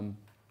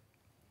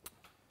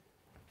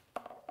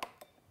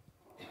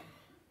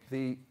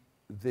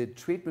 The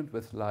treatment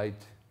with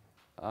light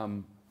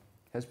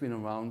has been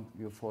around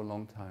for a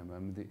long time. I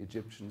mean, the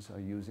Egyptians are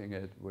using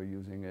it, we're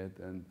using it,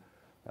 and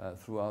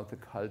throughout the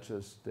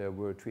cultures there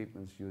were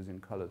treatments using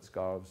colored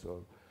scarves or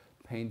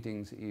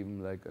paintings,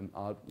 even like an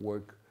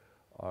artwork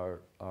are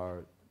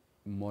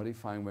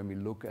modifying when we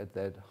look at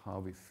that, how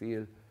we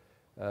feel.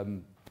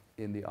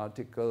 In the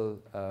article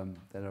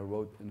that I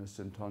wrote in a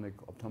syntonic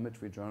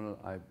optometry journal,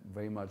 I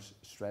very much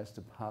stressed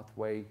the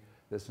pathway.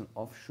 There's an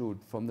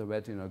offshoot from the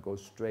retina,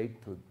 goes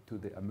straight to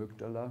the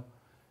amygdala,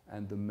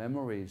 and the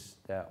memories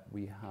that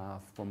we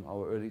have from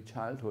our early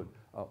childhood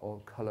are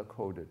all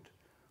color-coded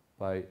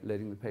by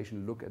letting the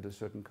patient look at a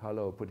certain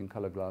color or putting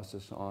color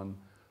glasses on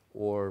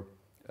or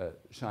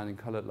shining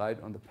colored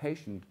light on the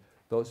patient.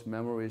 Those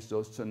memories,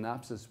 those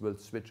synapses will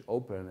switch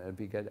open and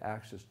we get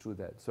access to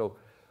that. So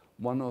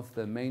one of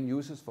the main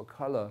uses for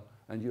color,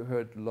 and you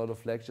heard a lot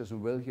of lectures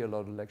and will hear a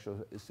lot of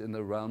lectures, is in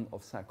the realm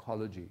of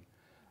psychology.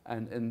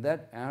 And in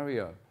that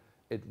area,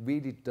 it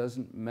really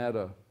doesn't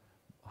matter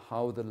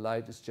how the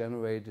light is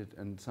generated,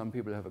 and some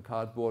people have a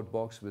cardboard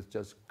box with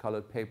just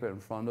colored paper in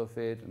front of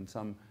it, and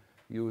some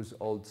use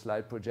old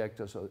slide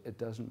projectors, so it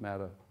doesn't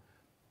matter.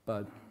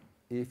 But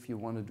if you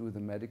want to do the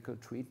medical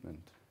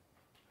treatment,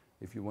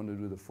 if you want to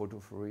do the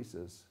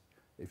photopheresis,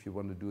 if you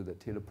want to do the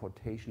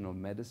teleportation of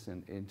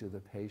medicine into the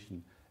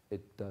patient,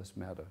 it does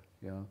matter,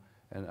 you know.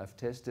 And I've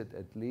tested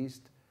at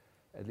least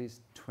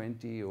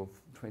 20 or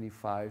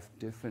 25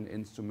 different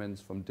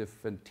instruments from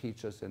different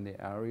teachers in the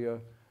area,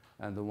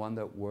 and the one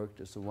that worked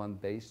is the one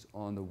based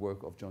on the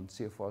work of John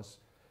Searfoss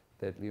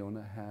that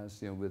Leona has,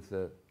 you know, with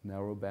the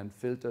narrowband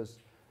filters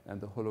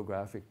and the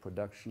holographic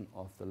production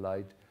of the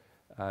light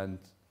and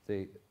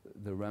the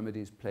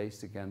remedies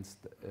placed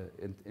against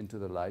into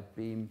the light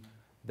beam.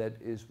 That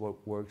is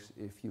what works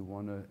if you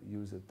want to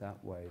use it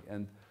that way.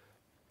 And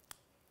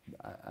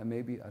I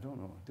don't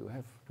know, do I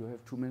have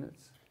 2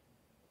 minutes?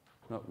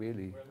 Not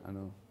really, well, I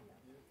know.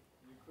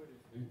 You could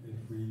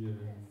if we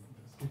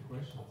skip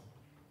questions.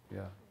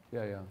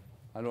 Yeah.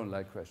 I don't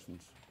like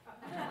questions.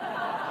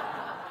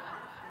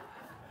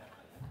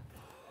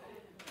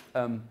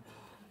 I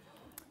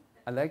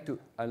like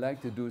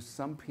to do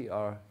some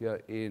PR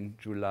here in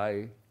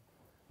July.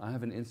 I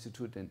have an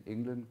institute in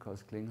England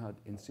called Klinghardt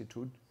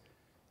Institute,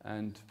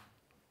 and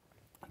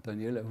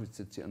Daniela, who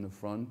sits here in the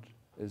front,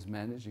 is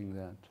managing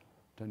that.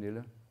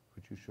 Daniela,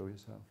 could you show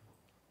yourself?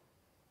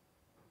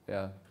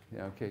 Yeah,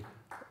 okay.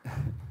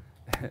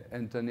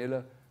 And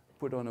Daniela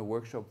put on a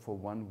workshop for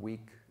 1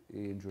 week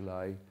in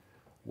July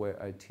where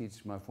I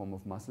teach my form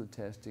of muscle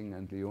testing,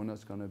 and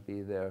Leona's going to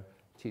be there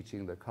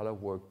teaching the color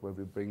work where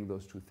we bring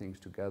those two things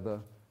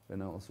together.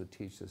 And I also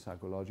teach the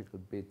psychological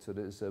bit. So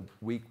there's a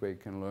week where you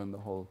can learn the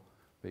whole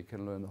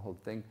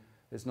thing.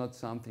 It's not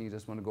something you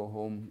just want to go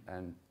home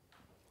and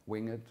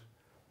wing it.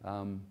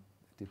 It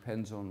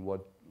depends on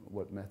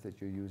what method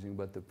you're using,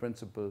 but the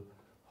principle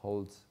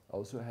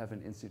also have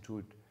an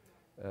institute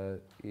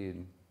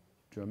in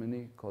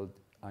Germany called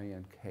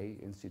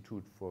INK,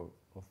 Institute of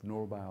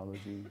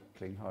Neurobiology,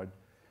 Klinghardt.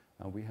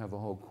 And we have a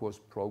whole course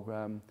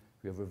program.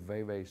 We have a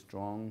very, very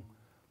strong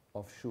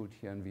offshoot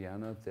here in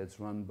Vienna that's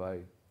run by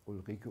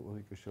Ulrike.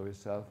 Ulrike, show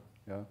yourself.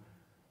 Yeah?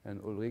 And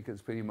Ulrike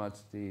is pretty much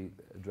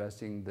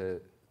addressing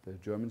the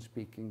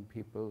German-speaking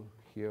people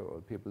here,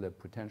 or people that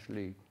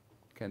potentially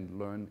can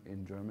learn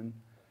in German.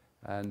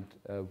 And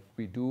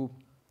we do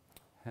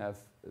have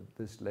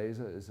this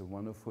laser is a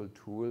wonderful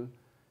tool,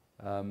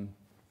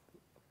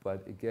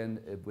 but again,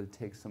 it will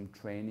take some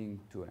training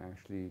to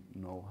actually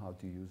know how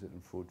to use it in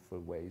fruitful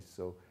ways.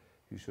 So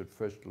you should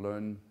first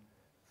learn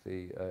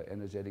the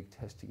energetic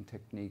testing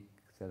technique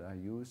that I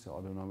use,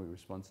 autonomic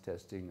response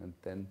testing, and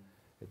then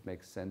it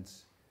makes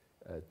sense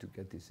to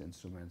get these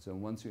instruments.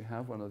 And once you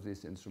have one of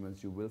these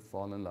instruments, you will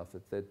fall in love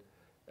with it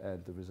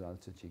and the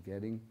results that you're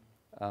getting.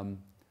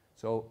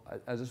 So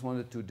I just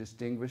wanted to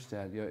distinguish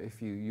that. You know,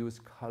 if you use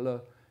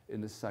color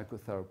in a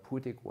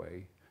psychotherapeutic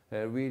way,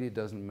 it really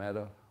doesn't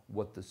matter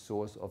what the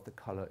source of the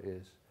color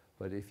is.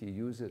 But if you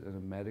use it in a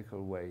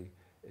medical way,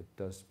 it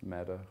does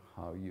matter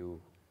how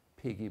you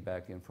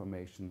piggyback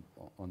information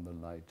on the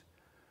light.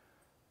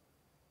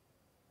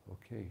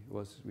 Okay, it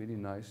was really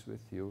nice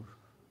with you.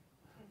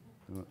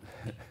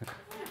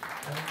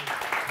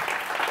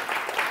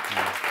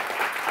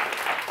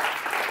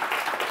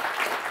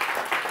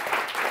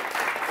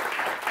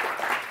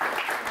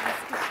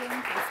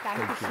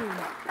 Dankeschön.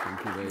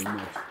 Thank you very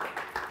much.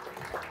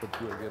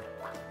 But you are good.